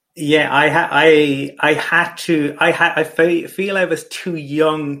 Yeah, I had to. I feel I was too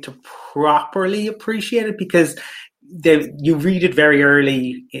young to properly appreciate it because you read it very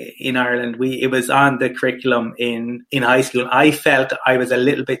early in Ireland. It was on the curriculum in high school. I felt I was a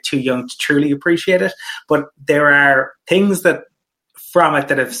little bit too young to truly appreciate it, but there are things from it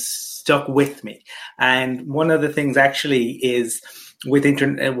that have stuck with me. And one of the things actually is with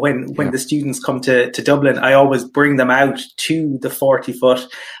when the students come to Dublin, I always bring them out to the 40-foot,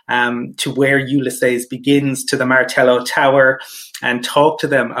 to where Ulysses begins, to the Martello Tower, and talk to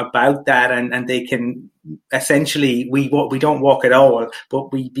them about that, and they can essentially we don't walk at all,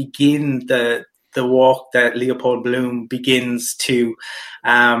 but we begin the walk that Leopold Bloom begins to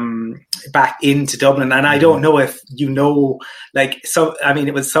back into Dublin. And I don't know if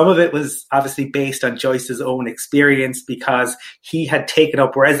some of it was obviously based on Joyce's own experience, because he had taken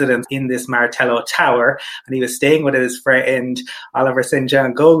up residence in this Martello Tower and he was staying with his friend Oliver St.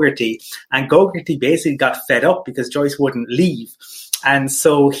 John Gogarty, and Gogarty basically got fed up because Joyce wouldn't leave. And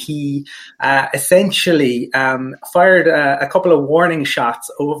so he essentially fired a couple of warning shots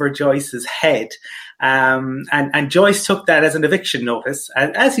over Joyce's head. And Joyce took that as an eviction notice,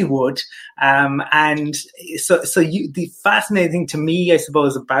 as he would. And so the fascinating thing to me, I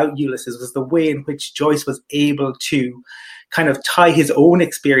suppose, about Ulysses was the way in which Joyce was able to kind of tie his own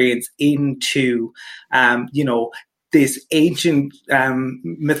experience into, this ancient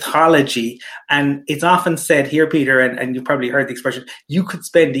mythology. And it's often said here, Peter, and you probably heard the expression, you could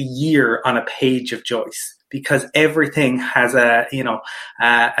spend a year on a page of Joyce, because everything has a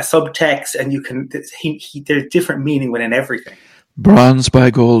subtext, and you can there's different meaning within everything. Bronze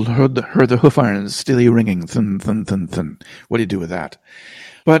by gold, heard the hoof irons steely ringing, thun, thun, thun, thun. What do you do with that?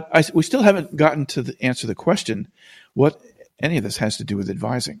 But we still haven't gotten to answer the question what any of this has to do with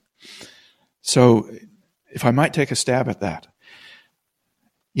advising. So if I might take a stab at that.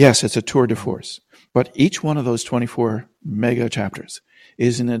 Yes, it's a tour de force, but each one of those 24 mega chapters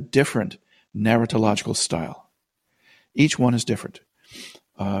is in a different narratological style. Each one is different.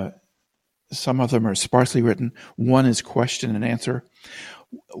 Some of them are sparsely written. One is question and answer.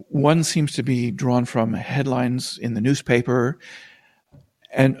 One seems to be drawn from headlines in the newspaper.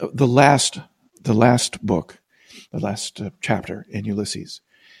 And the last book, the last chapter in Ulysses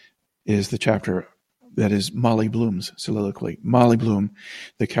is the chapter that is Molly Bloom's soliloquy. Molly Bloom,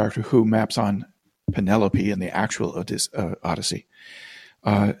 the character who maps on Penelope in the actual Odyssey,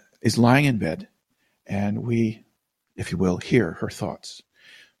 is lying in bed, and we, if you will, hear her thoughts.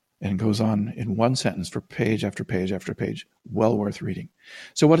 And goes on in one sentence for page after page after page. Well worth reading.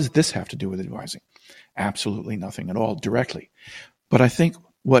 So what does this have to do with advising? Absolutely nothing at all directly. But I think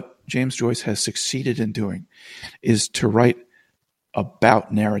what James Joyce has succeeded in doing is to write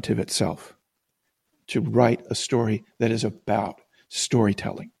about narrative itself, to write a story that is about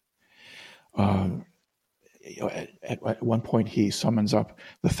storytelling. At one point, he summons up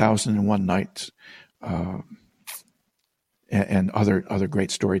the 1001 Nights and other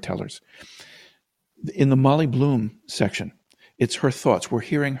great storytellers. In the Molly Bloom section, it's her thoughts. We're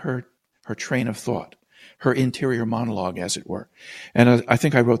hearing her train of thought, her interior monologue, as it were. And I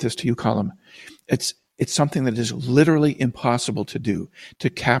think I wrote this to you, Colin. It's something that is literally impossible to do, to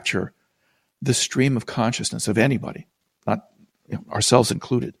capture the stream of consciousness of anybody, not ourselves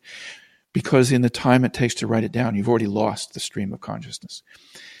included, because in the time it takes to write it down, you've already lost the stream of consciousness.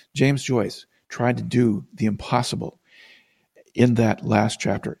 James Joyce tried to do the impossible in that last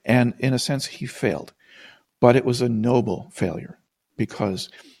chapter, and in a sense, he failed. But it was a noble failure because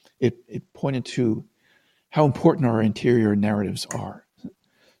it pointed to how important our interior narratives are.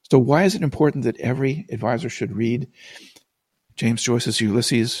 So why is it important that every advisor should read James Joyce's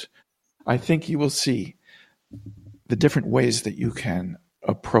Ulysses? I think you will see the different ways that you can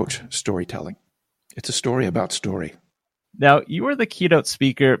approach storytelling. It's a story about story. Now, you were the keynote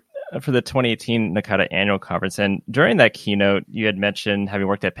speaker for the 2018 NACADA annual conference. And during that keynote, you had mentioned having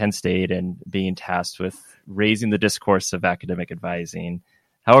worked at Penn State and being tasked with raising the discourse of academic advising.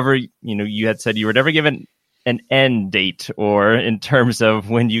 However, you had said you were never given an end date, or in terms of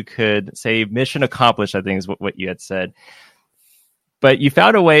when you could say mission accomplished, I think is what you had said. But you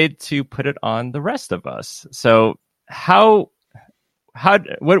found a way to put it on the rest of us. So what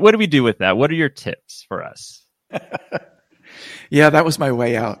do we do with that? What are your tips for us? Yeah, that was my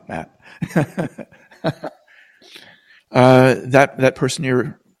way out, Matt. That person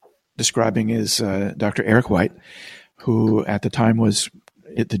you're describing is Dr. Eric White, who at the time was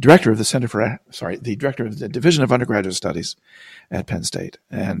the director of the director of the Division of Undergraduate Studies at Penn State,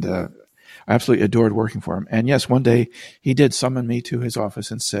 and I absolutely adored working for him. And yes, one day he did summon me to his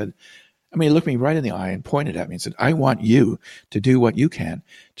office and said, he looked me right in the eye and pointed at me and said, I want you to do what you can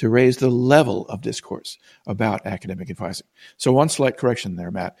to raise the level of discourse about academic advising. So one slight correction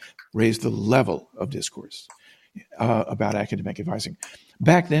there, Matt, raise the level of discourse about academic advising.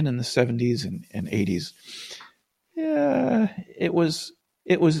 Back then in the 70s and 80s, it was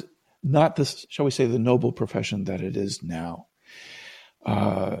not the, shall we say, the noble profession that it is now.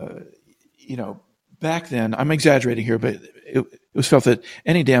 Back then, I'm exaggerating here, but it was felt that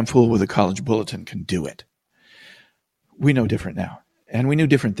any damn fool with a college bulletin can do it. We know different now, and we knew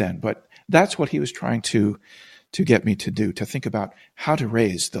different then, but that's what he was trying to get me to do, to think about how to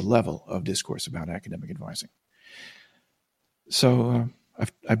raise the level of discourse about academic advising. So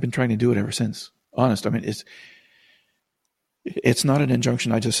I've been trying to do it ever since. Honest, it's not an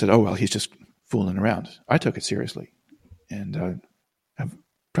injunction I just said, oh, well, he's just fooling around. I took it seriously, and I've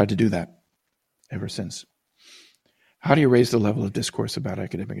tried to do that ever since. How do you raise the level of discourse about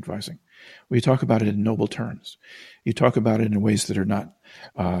academic advising? Well, you talk about it in noble terms. You talk about it in ways that are not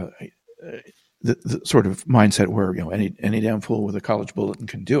the sort of mindset where any damn fool with a college bulletin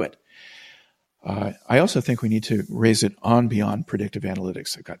can do it. I also think we need to raise it on beyond predictive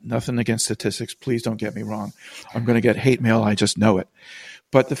analytics. I've got nothing against statistics. Please don't get me wrong. I'm going to get hate mail. I just know it.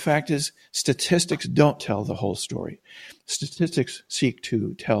 But the fact is, statistics don't tell the whole story. Statistics seek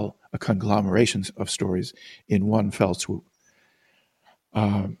to tell a conglomeration of stories in one fell swoop.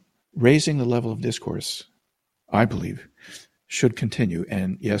 Raising the level of discourse, I believe, should continue.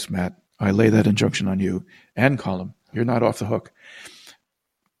 And yes, Matt, I lay that injunction on you and Colm. You're not off the hook.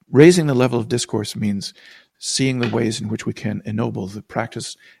 Raising the level of discourse means seeing the ways in which we can ennoble the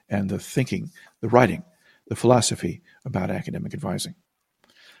practice and the thinking, the writing, the philosophy about academic advising.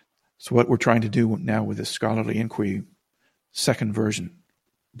 So what we're trying to do now with this Scholarly Inquiry second version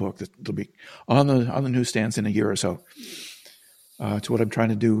book that will be on the newsstands in a year or so, to what I'm trying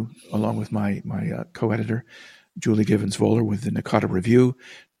to do along with my co-editor, Julie Givens-Voller, with the NACADA Review,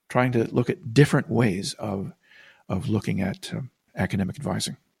 trying to look at different ways of looking at academic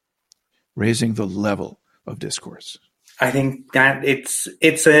advising, raising the level of discourse. I think that it's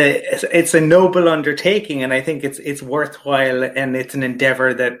a noble undertaking, and I think it's worthwhile, and it's an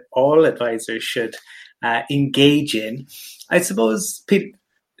endeavor that all advisors should engage in. I suppose,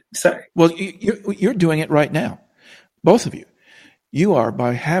 sorry. Well, you're doing it right now, both of you. You are,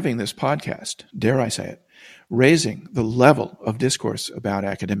 by having this podcast, dare I say it, raising the level of discourse about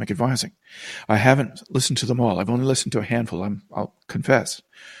academic advising. I haven't listened to them all. I've only listened to a handful, I'll confess.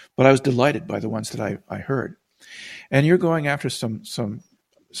 But I was delighted by the ones that I heard. And you're going after some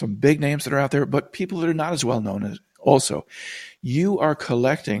big names that are out there, but people that are not as well known as also. You are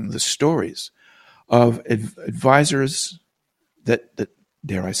collecting the stories of advisors that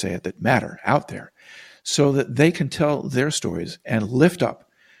dare I say it, that matter out there, so that they can tell their stories and lift up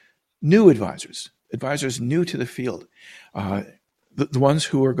new advisors new to the field, the ones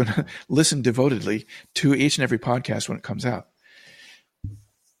who are going to listen devotedly to each and every podcast when it comes out.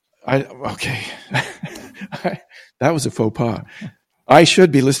 That was a faux pas. I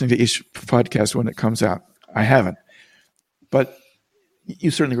should be listening to each podcast when it comes out. I haven't. But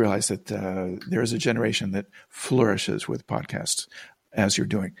you certainly realize that there is a generation that flourishes with podcasts as you're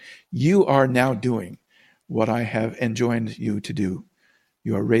doing. You are now doing what I have enjoined you to do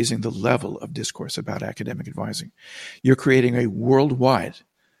You are raising the level of discourse about academic advising. You're creating a worldwide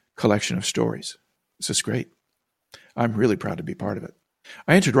collection of stories. This is great. I'm really proud to be part of it.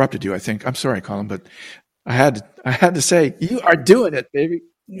 I interrupted you, I think. I'm sorry, Colin, but I had to say, you are doing it, baby.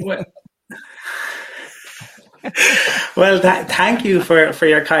 Well, thank you for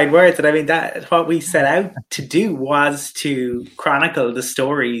your kind words. And I mean, that what we set out to do was to chronicle the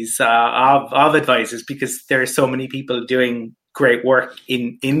stories of advisors, because there are so many people doing great work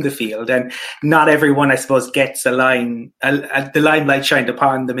in the field, and not everyone, I suppose, gets the limelight shined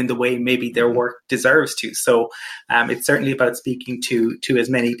upon them in the way maybe their work deserves to. So it's certainly about speaking to as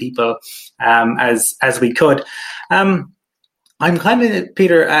many people as we could. I'm kind of,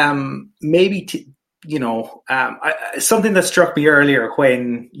 Peter, something that struck me earlier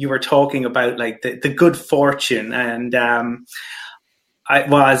when you were talking about like the good fortune, and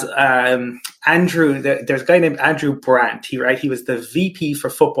Andrew. There's a guy named Andrew Brandt. He was the VP for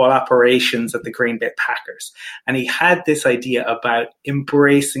football operations at the Green Bay Packers, and he had this idea about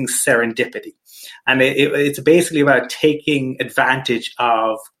embracing serendipity, and it's basically about taking advantage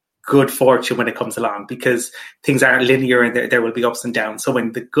of good fortune when it comes along, because things aren't linear and there will be ups and downs. So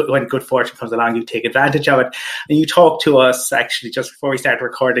when good fortune comes along, you take advantage of it. And you talked to us actually just before we started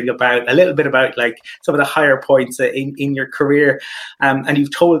recording about a little bit about like some of the higher points in your career, and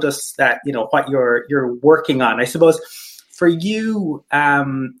you've told us that what you're working on. I suppose for you,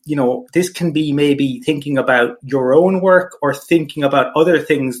 this can be maybe thinking about your own work or thinking about other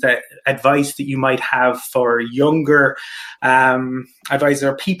things, that advice that you might have for younger advisors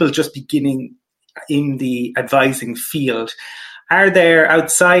or people just beginning in the advising field. Are there,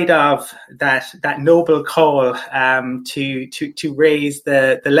 outside of that noble call to raise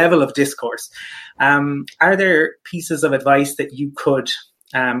the level of discourse, are there pieces of advice that you could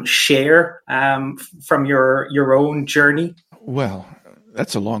share from your own journey? Well,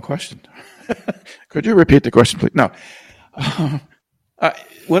 that's a long question. Could you repeat the question, please? No.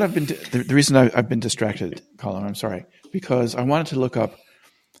 The reason I've been distracted, Colin, I'm sorry, because I wanted to look up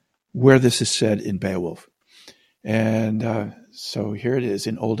where this is said in Beowulf. And so here it is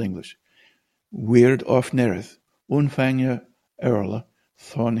in Old English. Weird of nerith, unfange erle,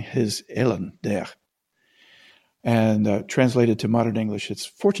 thon his elen der. And translated to modern English, it's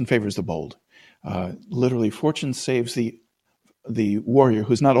fortune favors the bold. Literally, fortune saves the warrior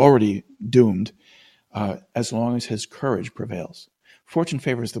who's not already doomed, as long as his courage prevails. Fortune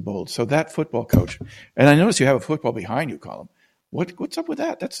favors the bold. So that football coach, and I notice you have a football behind you, Colin. What's up with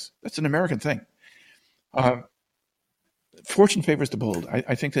that? That's an American thing. Fortune favors the bold.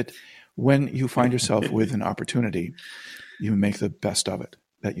 I think that when you find yourself with an opportunity, you make the best of it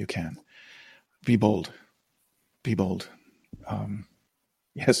that you can. Be bold. Be bold.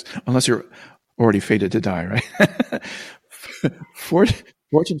 Yes, unless you're already fated to die, right?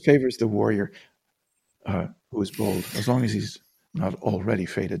 Fortune favors the warrior who is bold, as long as he's not already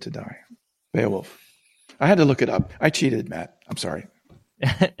fated to die. Beowulf. I had to look it up. I cheated, Matt. I'm sorry.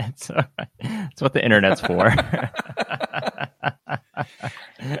 It's all right. It's what the internet's for.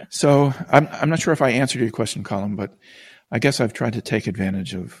 So I'm not sure if I answered your question, Colin, but I guess I've tried to take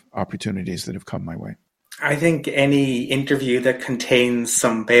advantage of opportunities that have come my way. I think any interview that contains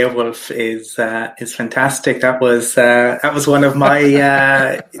some Beowulf is fantastic. That was one of my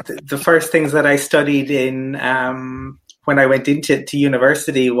the first things that I studied in when I went into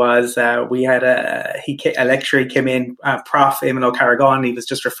university. Was we had a lecturer came in, Prof. Eamon O'Carrigan. He was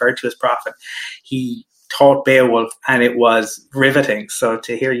just referred to as Prof. He taught Beowulf, and it was riveting. So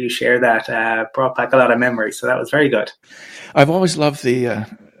to hear you share that brought back a lot of memories. So that was very good. I've always loved the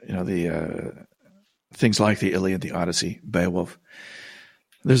things like the Iliad, the Odyssey, Beowulf.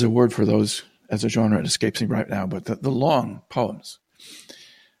 There's a word for those as a genre. It escapes me right now, but the long poems,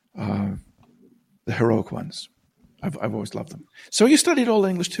 the heroic ones, I've always loved them. So you studied Old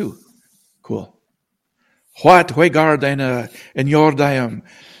English too. Cool. What Wegardena in Jordium,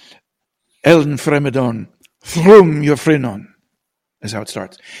 Elden Fremedon, Thrum Jofrinon, is how it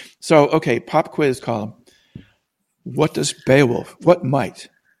starts. So, okay, pop quiz column. What might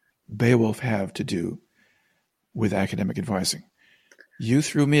Beowulf have to do with academic advising? You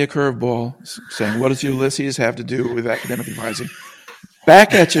threw me a curveball saying, what does Ulysses have to do with academic advising?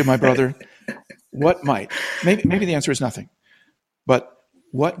 Back at you, my brother. What might? Maybe the answer is nothing. But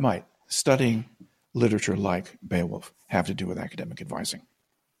what might studying literature like Beowulf have to do with academic advising?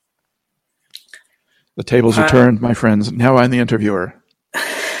 The tables are turned, my friends. Now I'm the interviewer.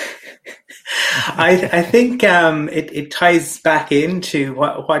 I think it ties back into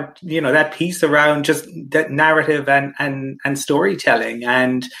what that piece around just that narrative and storytelling,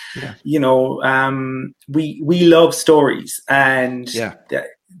 and we love stories, and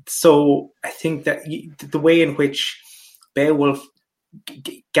so I think that the way in which Beowulf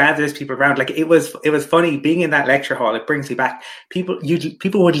gathers people around, like it was funny being in that lecture hall. It brings me back. People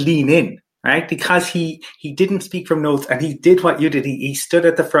would lean in. Right, because he didn't speak from notes, and he did what you did. He stood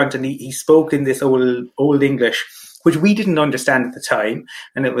at the front and he spoke in this old English, which we didn't understand at the time.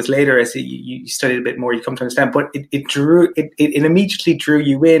 And it was later, as you studied a bit more, you come to understand. But it immediately drew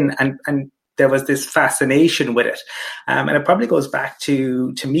you in, and there was this fascination with it. And it probably goes back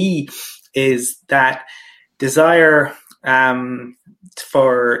to me is that desire to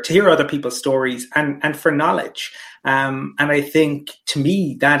hear other people's stories and for knowledge. And I think to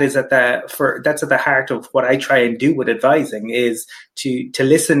me that's at the heart of what I try and do with advising, is to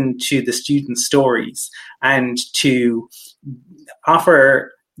listen to the students' stories and to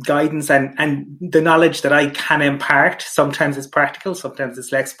offer guidance and the knowledge that I can impart. Sometimes it's practical, sometimes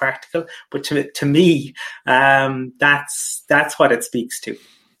it's less practical, but to me, that's what it speaks to.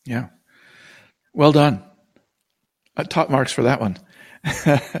 Yeah. Well done. Top marks for that one.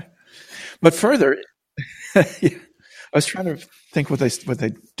 But further, I was trying to think what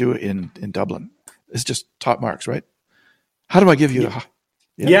they do in Dublin. It's just top marks, right? How do I give you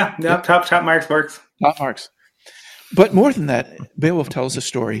top marks works. Top marks. But more than that, Beowulf tells a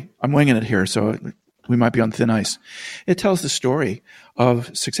story. I'm winging it here, so we might be on thin ice. It tells the story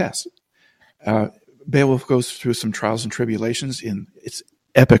of success. Beowulf goes through some trials and tribulations. It's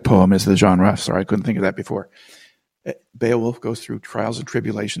epic poem is the genre. Sorry, I couldn't think of that before. Beowulf goes through trials and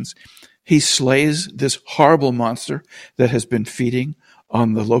tribulations. He slays this horrible monster that has been feeding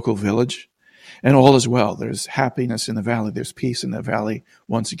on the local village, and all is well. There's happiness in the valley. There's peace in the valley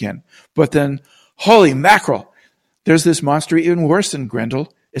once again. But then, holy mackerel, there's this monster even worse than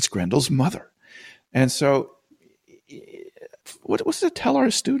Grendel. It's Grendel's mother. And so, what does it tell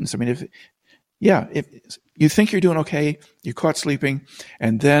our students? I mean, if you think you're doing okay, you're caught sleeping,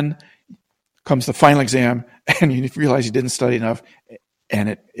 and then comes the final exam, and you realize you didn't study enough, and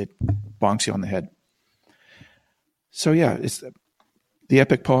it bonks you on the head. So it's the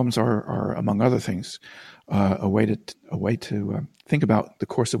epic poems are among other things a way to think about the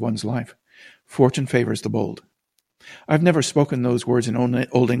course of one's life. Fortune favors the bold. I've never spoken those words in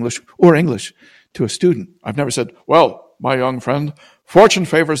Old English or English to a student. I've never said, "Well, my young friend, fortune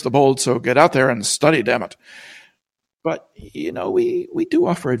favors the bold, so get out there and study, damn it." But we do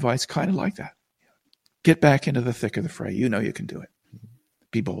offer advice kind of like that. Get back into the thick of the fray. You can do it.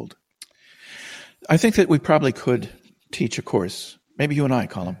 Be bold. I think that we probably could teach a course, maybe you and I,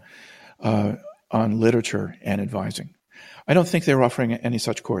 Colm, on literature and advising. I don't think they're offering any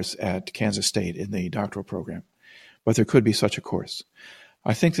such course at Kansas State in the doctoral program, but there could be such a course.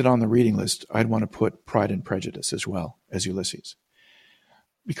 I think that on the reading list, I'd want to put Pride and Prejudice as well as Ulysses,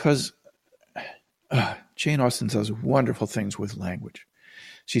 because Jane Austen does wonderful things with language.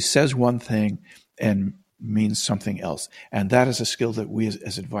 She says one thing and means something else. And that is a skill that we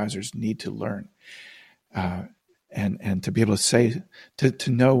as advisors need to learn. And to be able to say,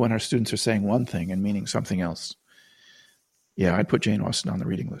 to know when our students are saying one thing and meaning something else. Yeah, I'd put Jane Austen on the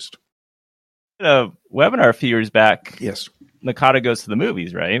reading list. A webinar a few years back. Yes. Nakata Goes to the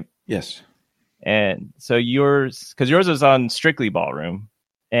Movies, right? Yes. And so yours was on Strictly Ballroom.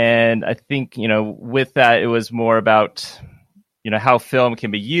 And I think, with that, it was more about, how film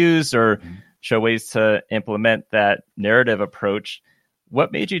can be used or show ways to implement that narrative approach.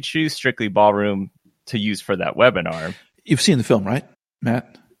 What made you choose Strictly Ballroom to use for that webinar? You've seen the film, right,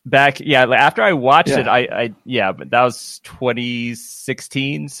 Matt? After I watched it, but that was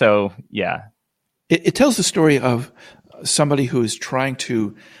 2016. So, yeah. It tells the story of somebody who is trying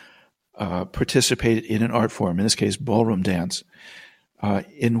to participate in an art form, in this case, ballroom dance,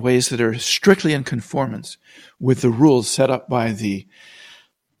 in ways that are strictly in conformance with the rules set up by the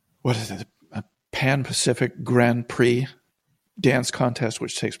Pan-Pacific Grand Prix dance contest,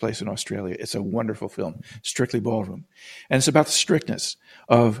 which takes place in Australia. It's a wonderful film, Strictly Ballroom. And it's about the strictness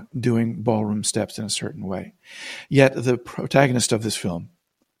of doing ballroom steps in a certain way. Yet the protagonist of this film,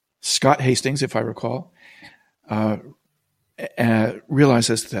 Scott Hastings, if I recall,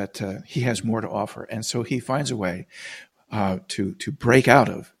 realizes that he has more to offer. And so he finds a way to break out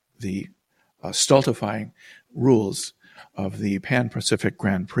of the stultifying rules of the Pan-Pacific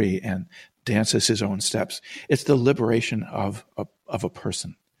Grand Prix and dances his own steps. It's the liberation of a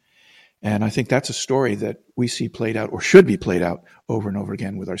person. And I think that's a story that we see played out, or should be played out, over and over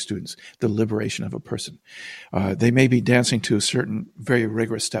again with our students, the liberation of a person. They may be dancing to certain very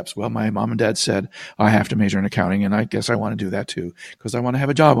rigorous steps. Well, my mom and dad said, I have to major in accounting, and I guess I want to do that too, because I want to have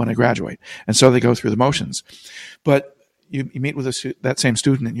a job when I graduate. And so they go through the motions. But you meet with that same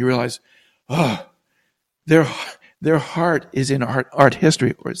student and you realize, their heart is in art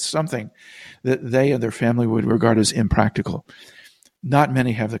history, or it's something that they and their family would regard as impractical. Not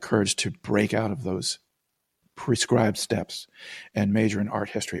many have the courage to break out of those prescribed steps and major in art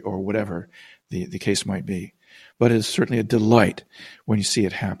history, or whatever the case might be. But it's certainly a delight when you see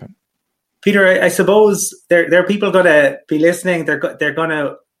it happen. Peter, I suppose there are people going to be listening. They're going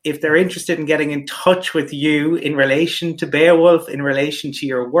to, if they're interested in getting in touch with you in relation to Beowulf, in relation to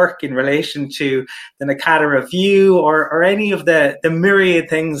your work, in relation to the NACADA Review, or any of the myriad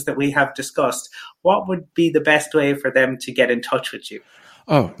things that we have discussed, what would be the best way for them to get in touch with you?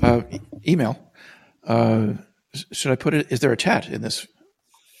 Email. Should I put it? Is there a chat in this?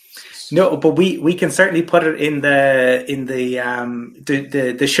 No, but we can certainly put it in the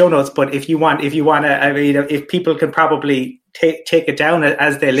show notes. But if you want to, I mean, if people can probably take it down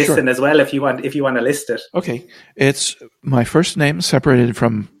as they listen, sure, as well, if you want to list it. Okay, it's my first name separated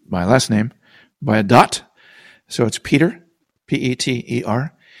from my last name by a dot, so it's Peter,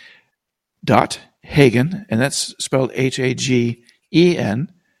 Peter, dot Hagen, and that's spelled Hagen,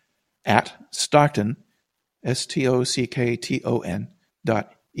 at Stockton,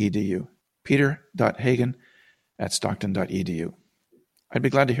 Stockton.edu. Peter.Hagen at Stockton.edu. I'd be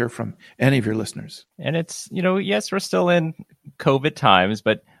glad to hear from any of your listeners. And it's, yes, we're still in COVID times,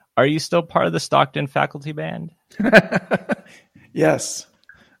 but are you still part of the Stockton faculty band? Yes.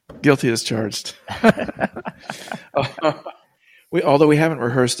 Guilty as charged. Although we haven't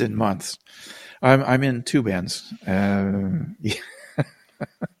rehearsed in months. I'm in two bands.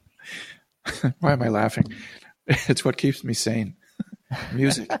 Why am I laughing? It's what keeps me sane.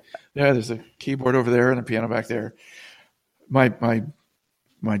 Music. Yeah, there's a keyboard over there and a piano back there. My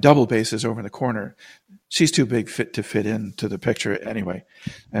double bass is over in the corner. She's too big to fit into the picture anyway.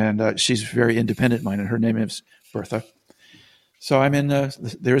 And she's very independent-minded. Her name is Bertha. So I'm in,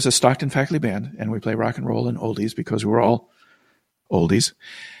 there's a Stockton faculty band, and we play rock and roll and oldies because we're all oldies.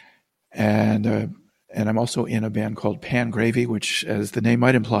 And I'm also in a band called Pan Gravy, which, as the name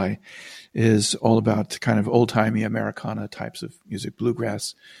might imply, is all about kind of old-timey Americana types of music,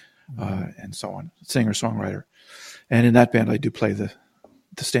 bluegrass, and so on. Singer-songwriter. And in that band, I do play the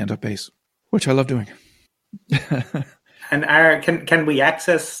stand-up bass, which I love doing. And can we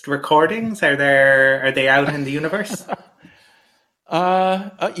access recordings? Are they out in the universe?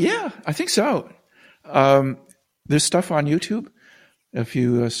 Yeah, I think so. There's stuff on YouTube. If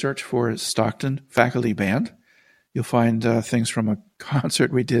you search for Stockton Faculty Band, you'll find things from a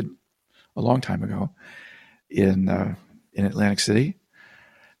concert we did a long time ago in Atlantic City.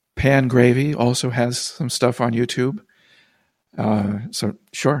 Pan Gravy also has some stuff on YouTube. So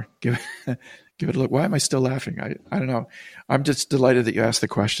sure, give it a look. Why am I still laughing? I don't know. I'm just delighted that you asked the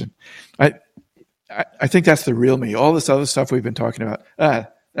question. I think that's the real me. All this other stuff we've been talking about,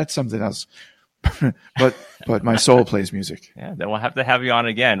 that's something else. but my soul plays music. Yeah, then we'll have to have you on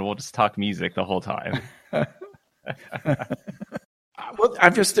again. We'll just talk music the whole time. Well,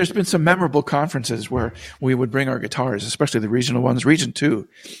 there's been some memorable conferences where we would bring our guitars, especially the regional ones. Region 2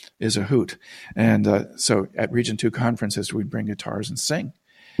 is a hoot. And so at Region 2 conferences, we'd bring guitars and sing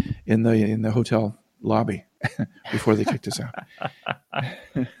in the hotel lobby before they kicked us out.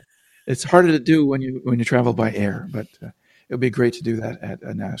 It's harder to do when you travel by air, but it would be great to do that at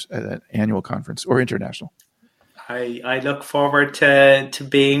an annual conference or international. I look forward to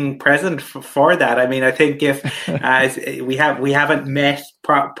being present for that. I mean, I think if we haven't met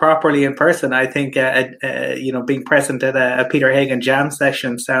properly in person, I think being present at a Peter Hagen jam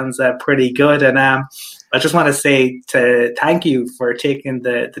session sounds pretty good. And I just want to say thank you for taking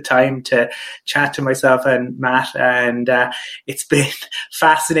the time to chat to myself and Matt, and it's been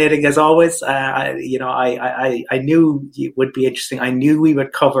fascinating as always. I knew it would be interesting. I knew we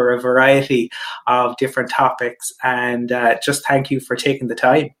would cover a variety of different topics, and just thank you for taking the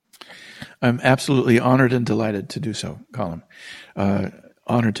time. I'm absolutely honored and delighted to do so, Colin.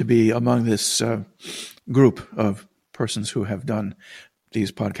 Honored to be among this group of persons who have done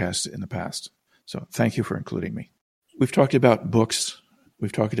these podcasts in the past. So thank you for including me. We've talked about books.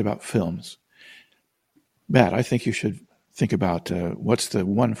 We've talked about films. Matt, I think you should think about what's the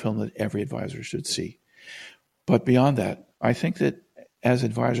one film that every advisor should see. But beyond that, I think that as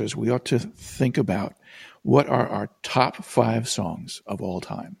advisors, we ought to think about what are our top 5 songs of all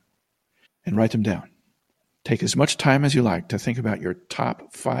time and write them down. Take as much time as you like to think about your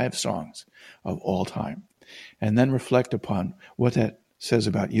top 5 songs of all time, and then reflect upon what that says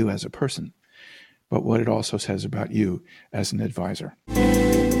about you as a person, but what it also says about you as an advisor.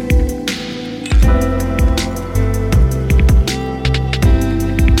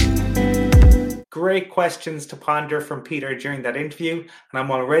 Great questions to ponder from Peter during that interview, and I'm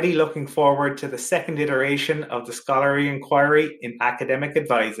already looking forward to the second iteration of the Scholarly Inquiry in Academic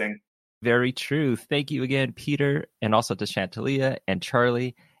Advising. Very true. Thank you again, Peter, and also to Shantalia and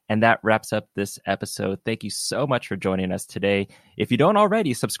Charlie. And that wraps up this episode. Thank you so much for joining us today. If you don't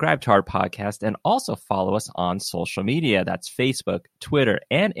already, subscribe to our podcast and also follow us on social media. That's Facebook, Twitter,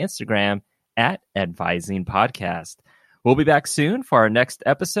 and Instagram at Advising Podcast. We'll be back soon for our next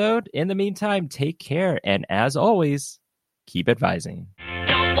episode. In the meantime, take care. And as always, keep advising.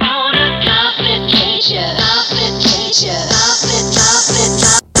 Don't wanna complicate ya.